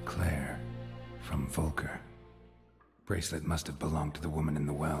 To Claire, from Volker. Bracelet must have belonged to the woman in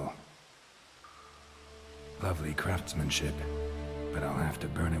the well. Lovely craftsmanship, but I'll have to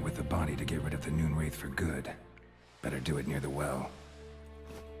burn it with the body to get rid of the Noonwraith for good. Better do it near the well.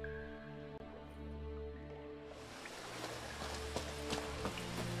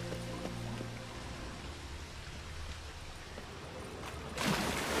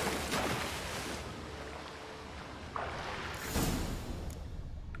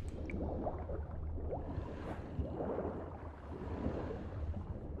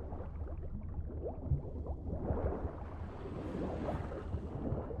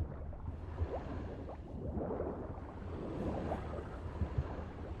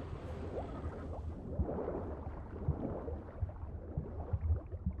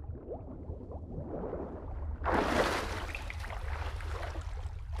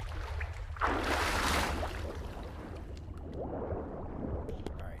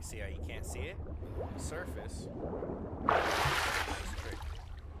 See how you can't see it? On the surface. This trick.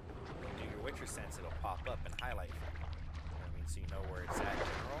 When you do your Witcher sense, it'll pop up and highlight for you. You know what I mean? So you know where it's at in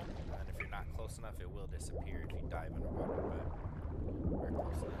general. And if you're not close enough, it will disappear if you dive underwater. But we're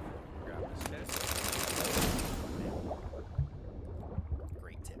close enough. Grab this chest.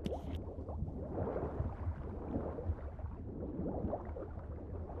 Great tip.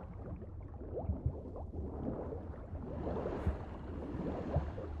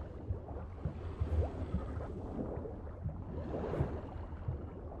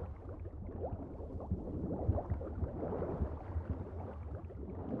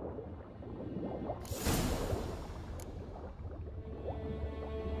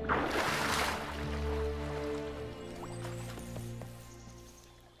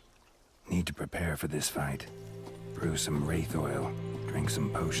 Need to prepare for this fight. Brew some wraith oil, drink some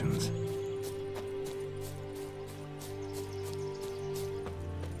potions.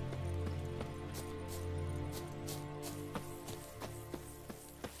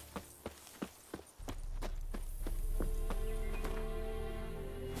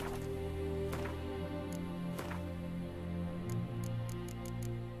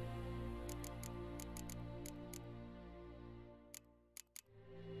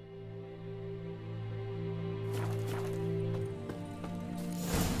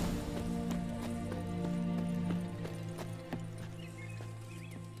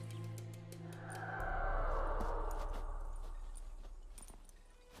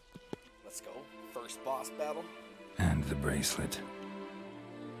 Let's go. First boss battle. And the bracelet.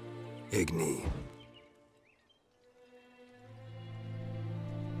 Igni.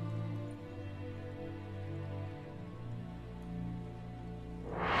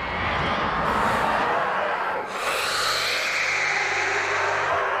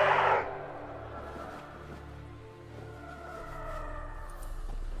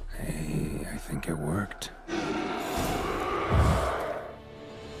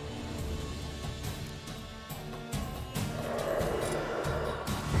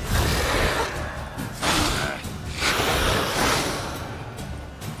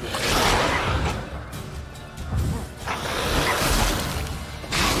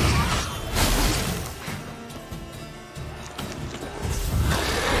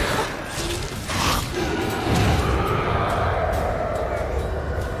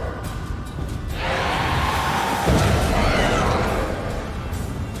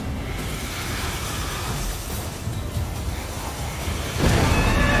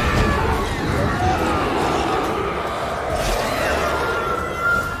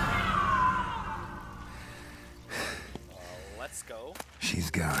 she's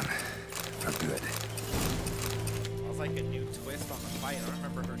gone. For good. That was like a new twist on the fight. I don't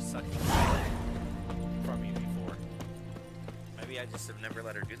remember her sucking from me before. Maybe I just have never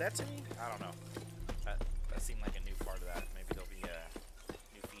let her do that to me? I don't know. That seemed like a new part of that. Maybe there'll be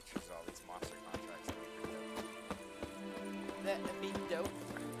new features of all these monster contracts. That'd be dope.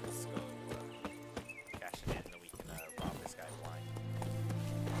 Let's go cash it in and then we can rob this guy blind.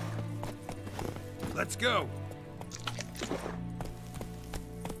 Let's go!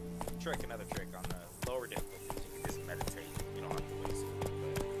 Another trick on the lower difficulties. You can just meditate. You don't have to waste it.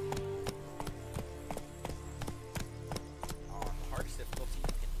 But on the hardest difficulty,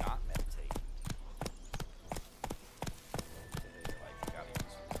 you cannot meditate. Like, you gotta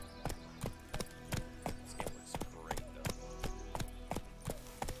use it. This game looks great, though.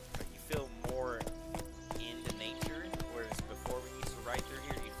 Like, you feel more into nature, whereas before when you used to ride through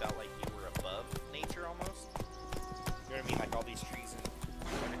here, you felt like you were above nature almost. You know what I mean? Like all these trees and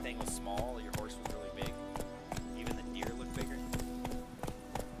everything was small, your horse was really big. Even the deer looked bigger.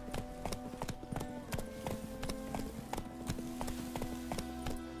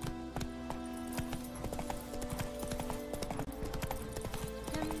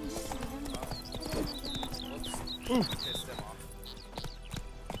 Whoops. Pissed them off.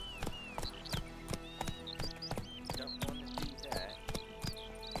 Don't want to do that.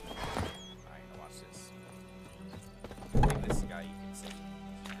 Alright, now watch this. Like this guy, you can see.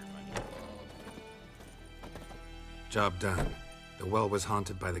 Job done. The well was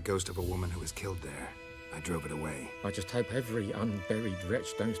haunted by the ghost of a woman who was killed there. I drove it away. I just hope every unburied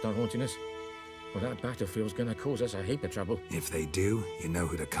wretch don't start haunting us. Well, that battlefield's gonna cause us a heap of trouble. If they do, you know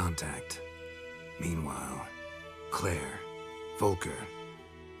who to contact. Meanwhile, Claire, Volker,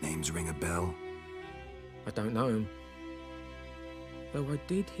 names ring a bell? I don't know him. Though I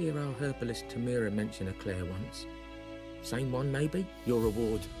did hear our herbalist Tamira mention a Claire once. Same one, maybe? Your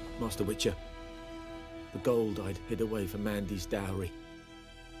reward, Master Witcher. The gold I'd hid away for Mandy's dowry.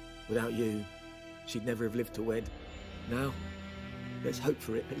 Without you, she'd never have lived to wed. Now, let's hope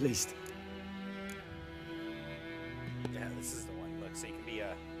for it, at least. Yeah, this is the one. Look, so you can be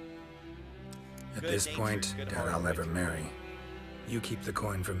a... At this point, doubt I'll ever marry. You keep the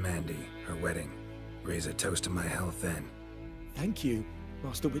coin from Mandy, her wedding. Raise a toast to my health then. Thank you,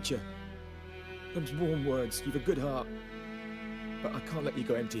 Master Witcher. Them's warm words. You've a good heart. But I can't let you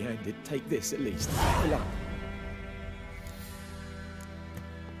go empty-handed. Take this, at least. Good luck.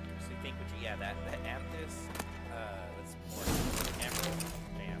 So you think, would you, yeah, that amethyst, that's more emerald,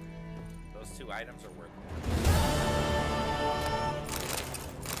 damn. Those two items are worth more.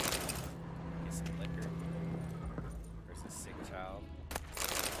 Get some liquor. There's a sick child.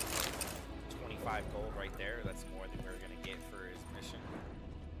 25 gold right there. That's more than we're gonna get for his mission.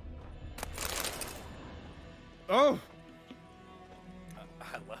 Oh!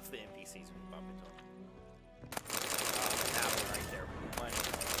 I love the NPCs when you bump into them. Now we're right there with the money.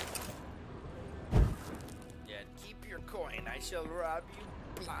 Yeah, keep your coin. I shall rob you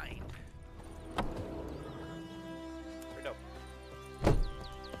blind. Pretty dope.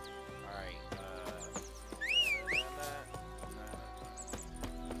 Alright,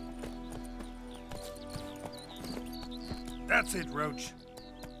 That's it, Roach.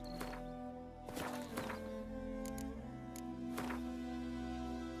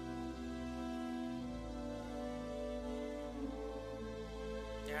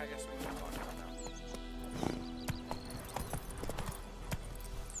 yeah, I guess we can talk about now.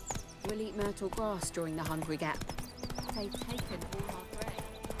 We'll eat myrtle grass during the Hungry Gap. They've taken all our bread.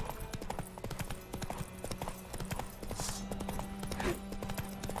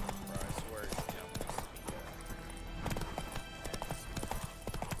 Bro, I swear his jump used to be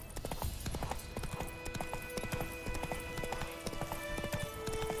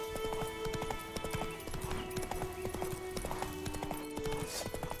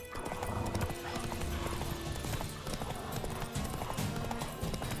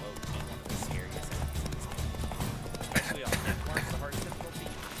especially on that part, the hardest difficulty.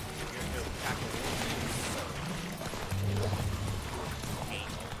 You're gonna go tackle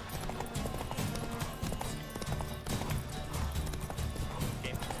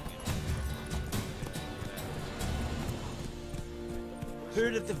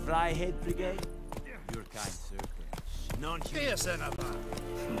Heard of the Fryhead Brigade? Your kind, sir. Non-human.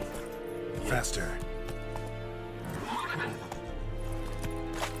 Faster.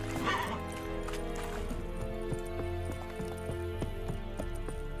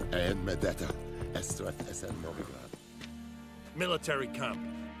 And Medetta, Estreth, SN Novigrad. Military camp.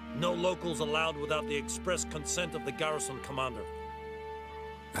 No locals allowed without the express consent of the garrison commander.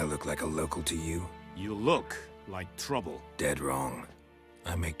 I look like a local to you? You look like trouble. Dead wrong.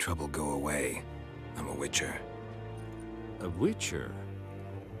 I make trouble go away. I'm a witcher. A witcher?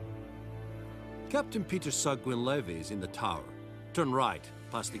 Captain Peter Saar Gwynleve is in the tower. Turn right,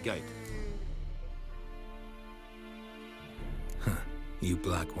 past the gate. Huh. You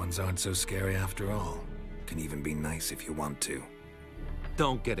black ones aren't so scary after all. Can even be nice if you want to.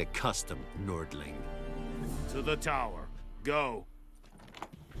 Don't get accustomed, Nordling. To the tower. Go.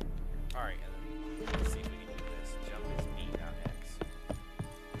 Alright, let's see if we can do this. Jump is B, not X.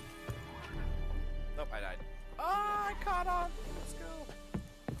 Nope, I died. Oh, I caught on! Let's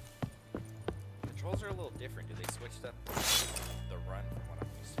go. Controls are a little different. Did they switch up the run from what I'm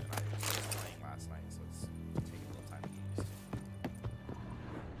used to? And I was just playing last night, so it's taking a little time to get used to.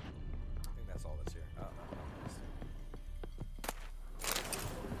 I think that's all that's here. Oh, no.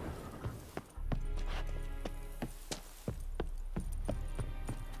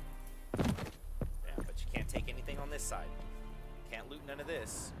 Yeah, but you can't take anything on this side. Can't loot none of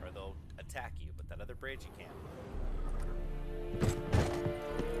this, or they'll attack you. But that other bridge, you can.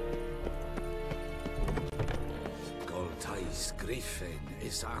 Goltais Griffin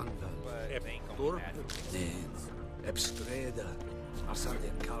is Anvel. Eptor, Nens, Ebstreda,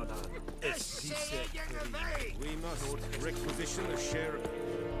 Arsadin Kada. We must requisition a share of...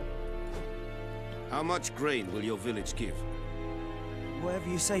 How much grain will your village give? Whatever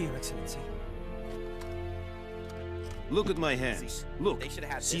you say, Your Excellency. Look at my hands. Look, They should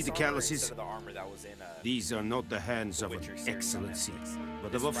have had see this the armor calluses? instead of the armor that was in, These are not the hands of an Witcher series on excellency, Netflix.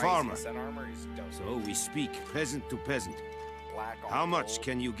 but This of a Rising farmer. Sun armor is dope. So we speak peasant to peasant. Black on How much gold,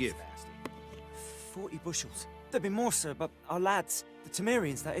 can you it's give? nasty. 40 bushels. There'd be more, sir, but our lads, the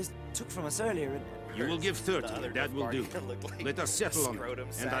Temerians, that is, took from us earlier and... You will give 30, The other that will do. Nilfgaardian looked like Let us settle on it, scrotum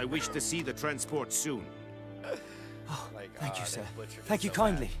and sack. I wish to see the transport soon. Thank you, they sir. butchered Thank me you so bad.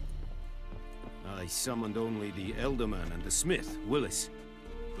 kindly. I summoned only the Elderman and the smith, Willis.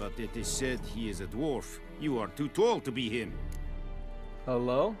 But it is said he is a dwarf. You are too tall to be him.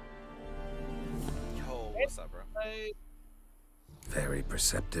 Hello? Yo, what's up, bro? Very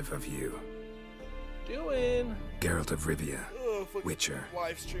perceptive of you. Doing? Geralt of Rivia, Witcher.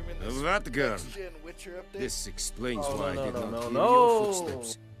 Live streaming this What girl? next-gen Witcher update. This explains Oh, why no, I did no, not no, hear no. your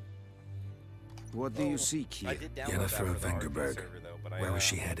footsteps. What do you seek here? Yennefer of Vengerberg. Where was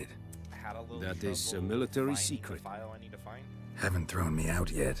she headed? That is a military secret. File I need to find? Haven't thrown me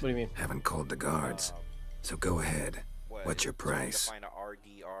out yet. What do you mean? Haven't called the guards. So go ahead. What's your price? Find a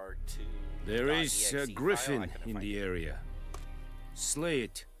RDR2. There is a .exe griffin file, I couldn't in find the area. Slay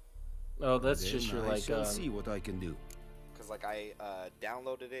it. Oh, that's Then just your, I like, shall see what I can do. Because like I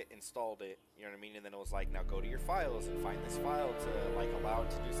downloaded it, installed it, you know what I mean, and then it was like, now go to your files and find this file to like allow it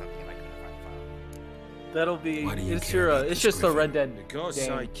to do something, and I couldn't find the file. That'll be, Why do you it's care your, about it's this just a griffin? Red Dead Because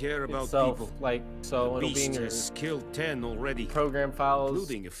game I care about itself, people. like, so The it'll be in beast your has killed 10 already, program files.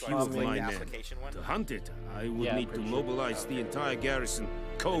 including a few I of mean- my the men. application one? To hunt it, I would Yeah, need to pretty sure. mobilize the entire garrison,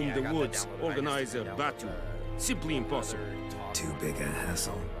 comb Yeah, I the got that woods, downloaded. I organize just a didn't battle. download Simply impossible. Too big a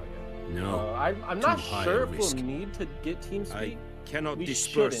hassle. No. I'm not too high sure a if risk. we'll need to get TeamSpeak. I cannot We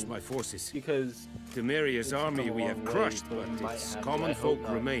disperse shouldn't, my forces. because Temeria's it's army come a we have long way, crushed, but we but might its have to. common I hope folk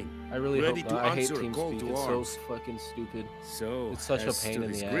not. remain. I really ready hope to not. I hate answer a call TeamSpeak. to It's arms. so fucking stupid. So, It's such a as pain to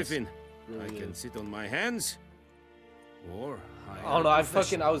in this the ass. griffin, It really I can is. sit on my hands, or I don't know.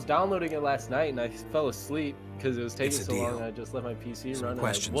 I was downloading it last night and I fell asleep because it was taking It's a so long. deal. And I just let my PC Some run.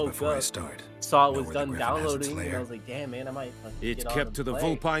 questions and I woke before I up, start. saw it Know was where the done griffin has its downloading, and lair? I was like, "Damn, man, I might." It get on kept and to the play.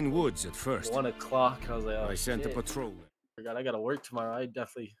 Vulpine Woods at first. 1 o'clock. I was like, "Oh I sent shit. a patrol. Forgot I gotta work tomorrow. I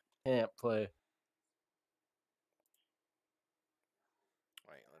definitely can't play."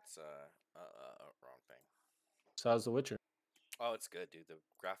 Wait, let's wrong thing. So how's The Witcher? Oh, it's good, dude. The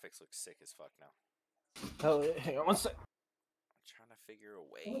graphics look sick as fuck now. Oh, hang on one sec. I'm trying to figure a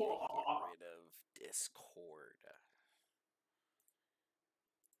way to get rid of Discord.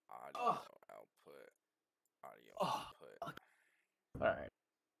 Audio output. Audio input. All right.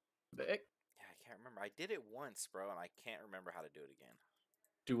 Back. Yeah, I can't remember. I did it once, bro, and I can't remember how to do it again.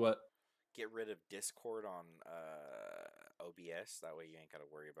 Do what? Get rid of Discord on OBS. That way you ain't gotta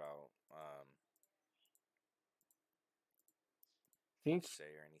worry about Think say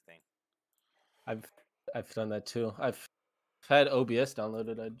or anything. I've done that too. I've had OBS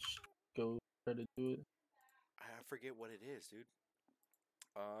downloaded. I'd just go try to do it. I forget what it is, dude.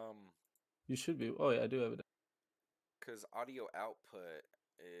 You should be. Oh yeah, I do have it. Because audio output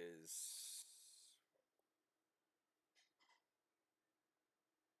is.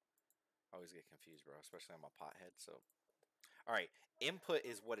 I always get confused, bro, especially on my pothead. So, all right, input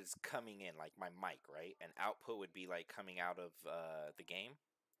is what is coming in, like my mic, right? And output would be like coming out of the game.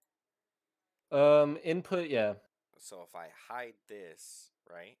 Input, yeah. So if I hide this,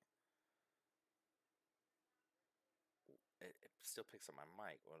 right? It still picks up my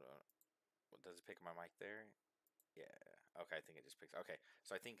mic. What does it pick up my mic there? Yeah. Okay, I think it just picks. Okay,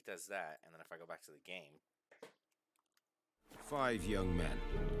 so I think it does that, and then if I go back to the game. 5 young men.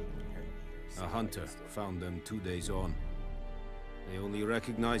 A hunter found them 2 days on. They only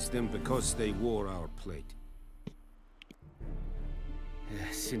recognized them because they wore our plate.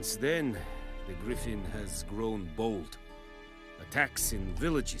 Since then, the Griffin has grown bold. Attacks in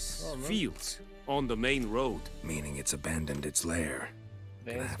villages, fields, on the main road. Meaning it's abandoned its lair.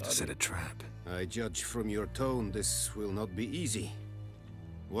 Gonna have to set a trap. I judge from your tone this will not be easy.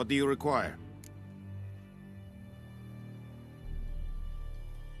 What do you require?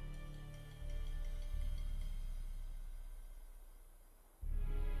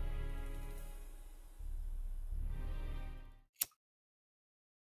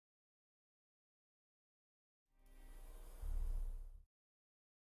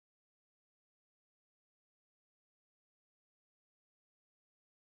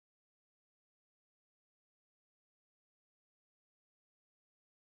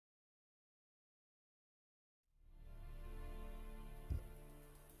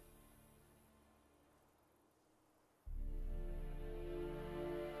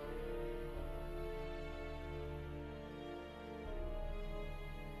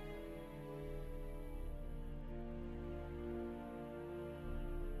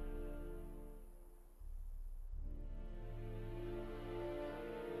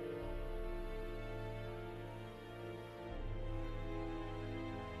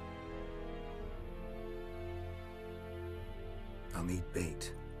 I'll need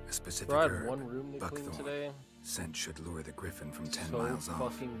bait. A specific Bro, I have herb. one room to clean today. Scent should lure the Griffin from 10 So miles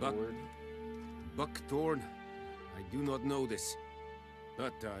off. fucking bored. Buckthorn? I do not know this,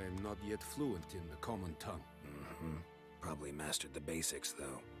 but I am not yet fluent in the common tongue. Probably mastered the basics,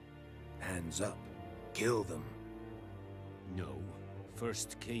 though. Hands up. Kill them. No.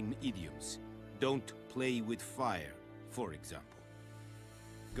 First came idioms. Don't play with fire, for example.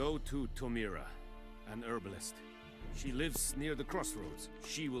 Go to Tomira, an herbalist. She lives near the crossroads.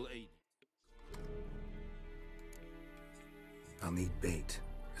 She will aid. I'll need bait.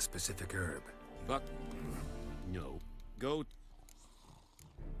 A specific herb. But... no. Go...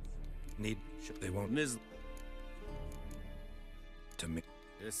 Need... They won't... Miss... To me...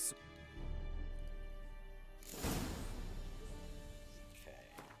 Yes.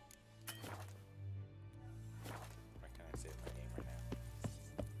 Where can I save my game right now?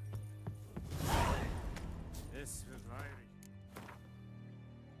 This is very...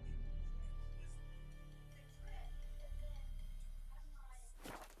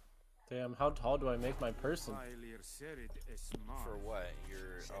 Damn, how tall do I make my person? For what?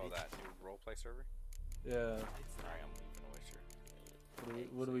 That new roleplay server? Yeah. Alright, I'm leaving Oyster.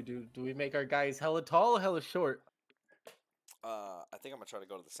 What do we do? Do we make our guys hella tall or hella short? I think I'm gonna try to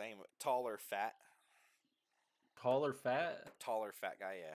go to the same. Taller, fat. Tall or fat? Taller, fat guy, yeah.